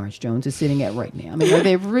 Renee Norris-Jones is sitting at right now? I mean, are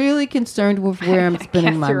they really concerned with where I'm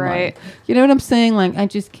spending my money? Right. You know what I'm saying? Like, I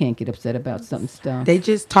just can't get upset about some stuff.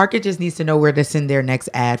 Target just needs to know where to send their next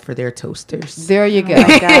ad for their toasters. There you go. Oh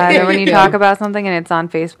my God. And when you talk about something and it's on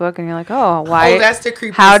Facebook and you're like, oh, why? Oh, that's the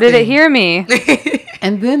creepiest How did thing. it hear me?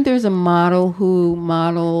 And then there's a model who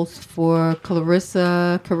models for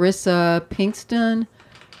Carissa Pinkston.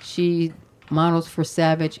 She models for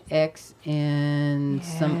Savage X and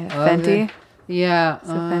some Fenty. other. Yeah.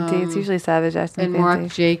 So Fenty. It's usually Savage X and Fenty. Marc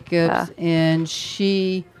Jacobs. And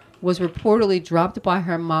she was reportedly dropped by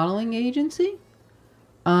her modeling agency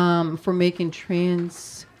for making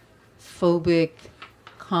transphobic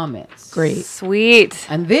comments. Great. Sweet.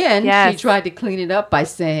 And then she tried to clean it up by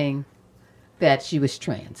saying that she was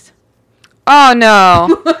trans. Oh,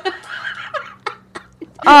 no.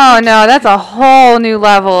 Oh, no. That's a whole new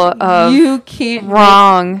level of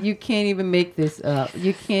wrong. You can't even make this up.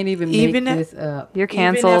 You can't even make this up. You're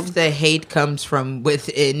canceled. Even if the hate comes from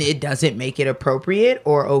within, it doesn't make it appropriate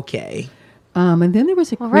or okay. And then there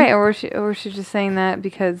was a... right, or was she just saying that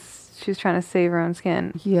because she was trying to save her own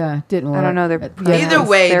skin? Yeah, didn't work. I don't know. Either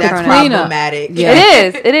way, that's problematic.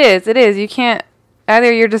 Yeah. It is. You can't...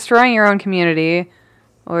 Either you're destroying your own community...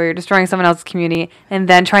 or you're destroying someone else's community and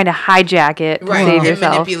then trying to hijack it to save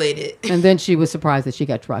yourself. Manipulate it. And then she was surprised that she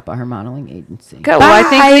got dropped by her modeling agency. Good. Well, I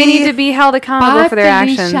think they need to be held accountable for their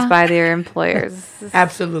actions by their employers.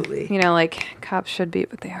 Absolutely. You know, like cops should be,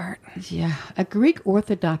 but they aren't. Yeah. A Greek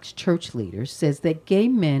Orthodox church leader says that gay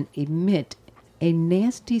men emit a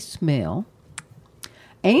nasty smell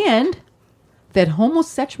and that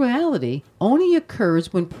homosexuality only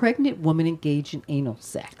occurs when pregnant women engage in anal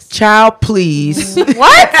sex. Child, please.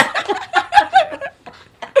 What?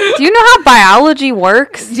 Do you know how biology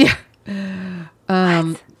works? Yeah.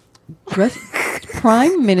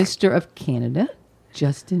 Prime Minister of Canada,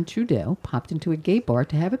 Justin Trudeau, popped into a gay bar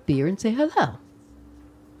to have a beer and say hello.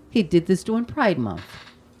 He did this during Pride Month.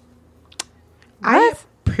 I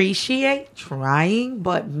appreciate trying,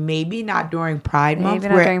 but maybe not during Pride Month.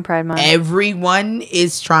 Maybe not during Pride Month. Everyone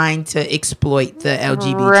is trying to exploit the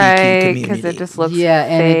LGBTQ community. Because it just looks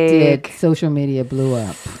and it did. Social media blew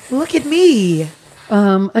up. Look at me.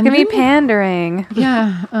 Look at me pandering.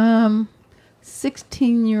 Yeah.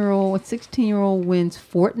 16-year-old wins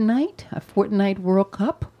Fortnite, a Fortnite World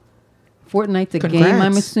Cup. Fortnite's a game,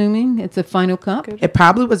 I'm assuming. It's a final cup. It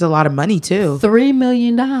probably was a lot of money, too. $3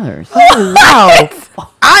 million. Oh, wow.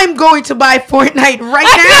 I'm going to buy Fortnite right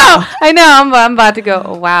now. I know. I'm about to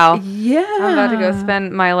go, wow. Yeah. I'm about to go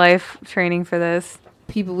spend my life training for this.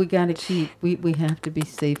 People, we got to keep, we have to be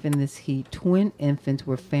safe in this heat. Twin infants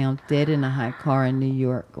were found dead in a high car in New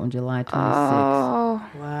York on July 26th. Oh.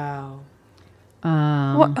 Wow.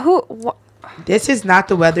 What? This is not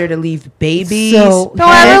the weather to leave babies. So don't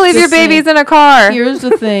ever leave your babies in a car. Here's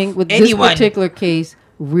the thing with this particular case: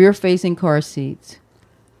 rear-facing car seats.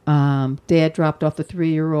 Dad dropped off the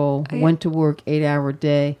 3-year-old, went to work 8-hour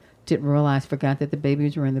day, didn't realize, forgot that the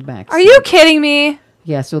babies were in the back seat. Are you kidding me?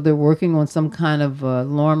 Yeah, so they're working on some kind of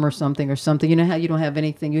alarm or something. You know how you don't have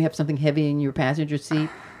anything, you have something heavy in your passenger seat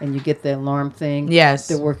and you get the alarm thing? Yes.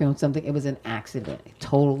 They're working on something. It was an accident.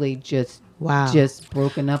 Totally just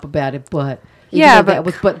broken up about it. But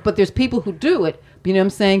but there's people who do it. You know what I'm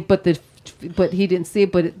saying? But he didn't see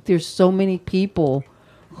it. But there's so many people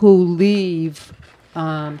who leave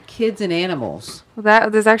kids and animals. Well,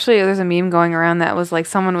 there's a meme going around that was like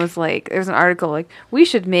someone was like, there's an article like, we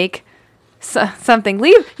should make something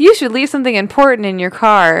you should leave something important in your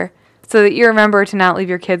car so that you remember to not leave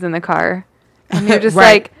your kids in the car. And you're just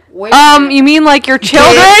like, you mean like your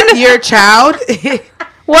children? Your child?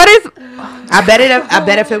 What is? I bet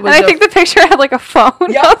if it was. And I think the picture had like a phone.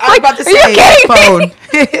 Yeah, I was about to say phone.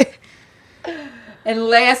 And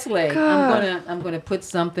lastly, I'm gonna put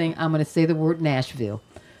something. I'm gonna say the word Nashville.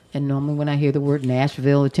 And normally when I hear the word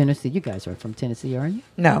Nashville or Tennessee, you guys are from Tennessee, aren't you?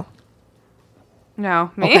 No.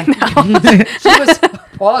 No, me? Okay. No. She was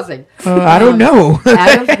pausing. I don't know.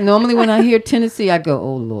 Normally when I hear Tennessee, I go,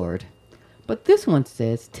 oh, Lord. But this one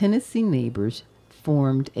says, Tennessee neighbors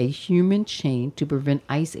formed a human chain to prevent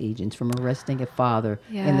ICE agents from arresting a father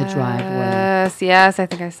in the driveway. Yes, I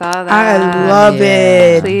think I saw that. I love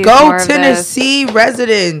it. Please, go Tennessee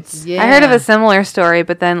residents. Yeah. I heard of a similar story,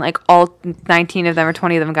 but then like all 19 of them or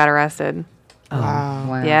 20 of them got arrested. Oh,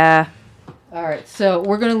 wow. Yeah. All right, so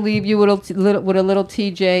we're gonna leave you with a little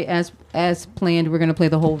TJ as planned. We're gonna play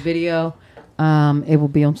the whole video. It will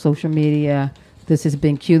be on social media. This has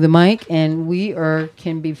been Cue the Mic, and we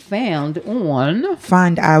can be found on.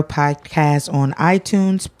 Find our podcast on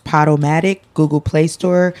iTunes, Podomatic, Google Play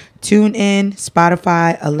Store, TuneIn,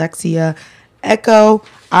 Spotify, Alexa, Echo,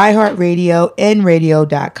 iHeartRadio, and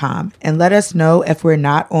radio.com. And let us know if we're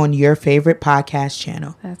not on your favorite podcast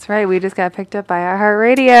channel. That's right. We just got picked up by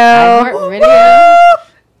iHeartRadio. iHeartRadio.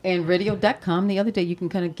 And radio.com. The other day, you can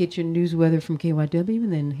kind of get your news weather from KYW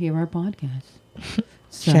and then hear our podcast.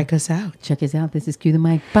 So, check us out. Check us out. This is Cue the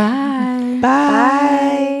Mic. Bye.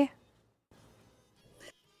 Bye.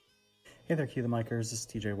 Hey there, Cue the Micers. This is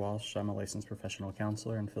TJ Walsh. I'm a licensed professional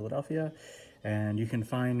counselor in Philadelphia, and you can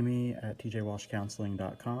find me at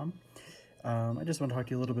tjwalshcounseling.com. I just want to talk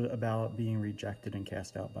to you a little bit about being rejected and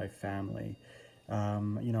cast out by family.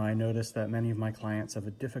 I noticed that many of my clients have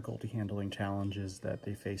a difficulty handling challenges that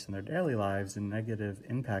they face in their daily lives, and negative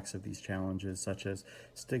impacts of these challenges, such as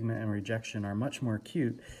stigma and rejection, are much more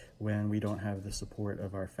acute when we don't have the support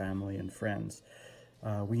of our family and friends.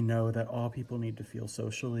 We know that all people need to feel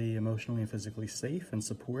socially, emotionally, and physically safe and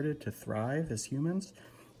supported to thrive as humans.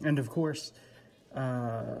 And of course,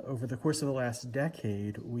 over the course of the last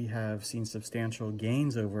decade, we have seen substantial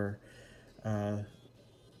gains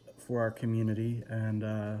for our community, and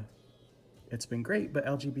it's been great, but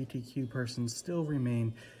LGBTQ persons still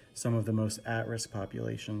remain some of the most at-risk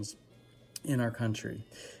populations in our country.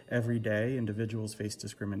 Every day, individuals face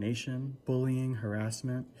discrimination, bullying,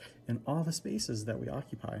 harassment in all the spaces that we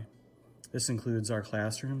occupy. This includes our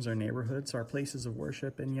classrooms, our neighborhoods, our places of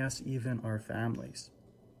worship, and yes, even our families.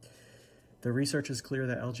 The research is clear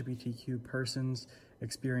that LGBTQ persons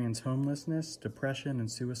experience homelessness, depression,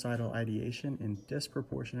 and suicidal ideation in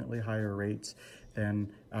disproportionately higher rates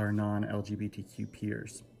than our non-LGBTQ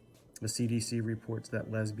peers. The CDC reports that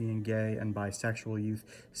lesbian, gay, and bisexual youth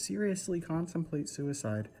seriously contemplate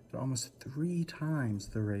suicide at almost 3 times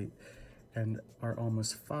the rate and are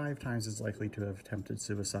almost 5 times as likely to have attempted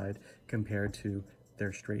suicide compared to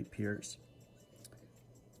their straight peers.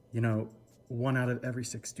 1 out of every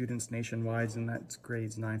 6 students nationwide, and that's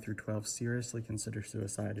grades 9 through 12, seriously consider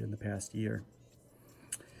suicide in the past year.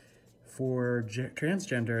 For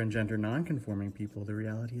transgender and gender nonconforming people, the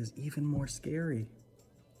reality is even more scary.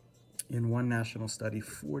 In one national study,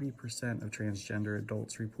 40% of transgender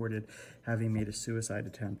adults reported having made a suicide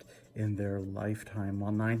attempt in their lifetime,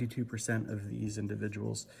 while 92% of these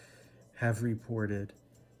individuals have reported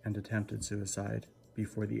and attempted suicide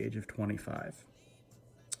before the age of 25.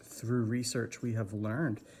 Through research, we have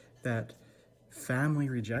learned that family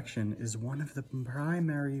rejection is one of the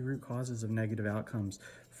primary root causes of negative outcomes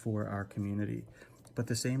for our community. But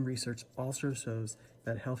the same research also shows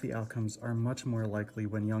that healthy outcomes are much more likely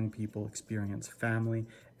when young people experience family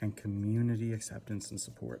and community acceptance and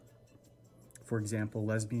support. For example,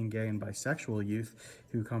 lesbian, gay, and bisexual youth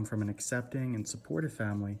who come from an accepting and supportive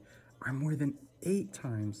family are more than 8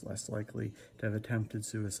 times less likely to have attempted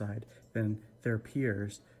suicide than their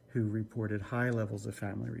peers who reported high levels of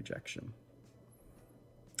family rejection.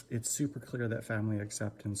 It's super clear that family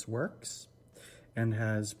acceptance works and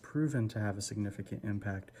has proven to have a significant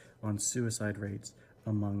impact on suicide rates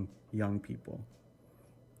among young people.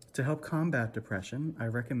 To help combat depression, I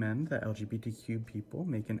recommend that LGBTQ people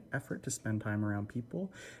make an effort to spend time around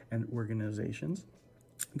people and organizations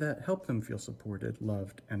that help them feel supported,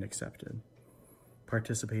 loved, and accepted.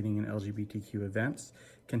 Participating in LGBTQ events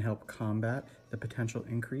can help combat the potential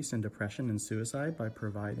increase in depression and suicide by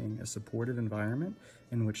providing a supportive environment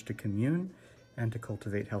in which to commune and to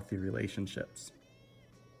cultivate healthy relationships.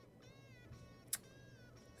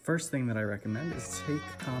 First thing that I recommend is take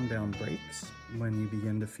calm down breaks. When you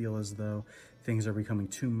begin to feel as though things are becoming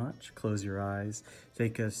too much, close your eyes,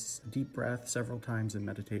 take a deep breath several times and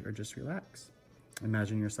meditate or just relax.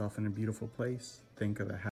 Imagine yourself in a beautiful place. Think of a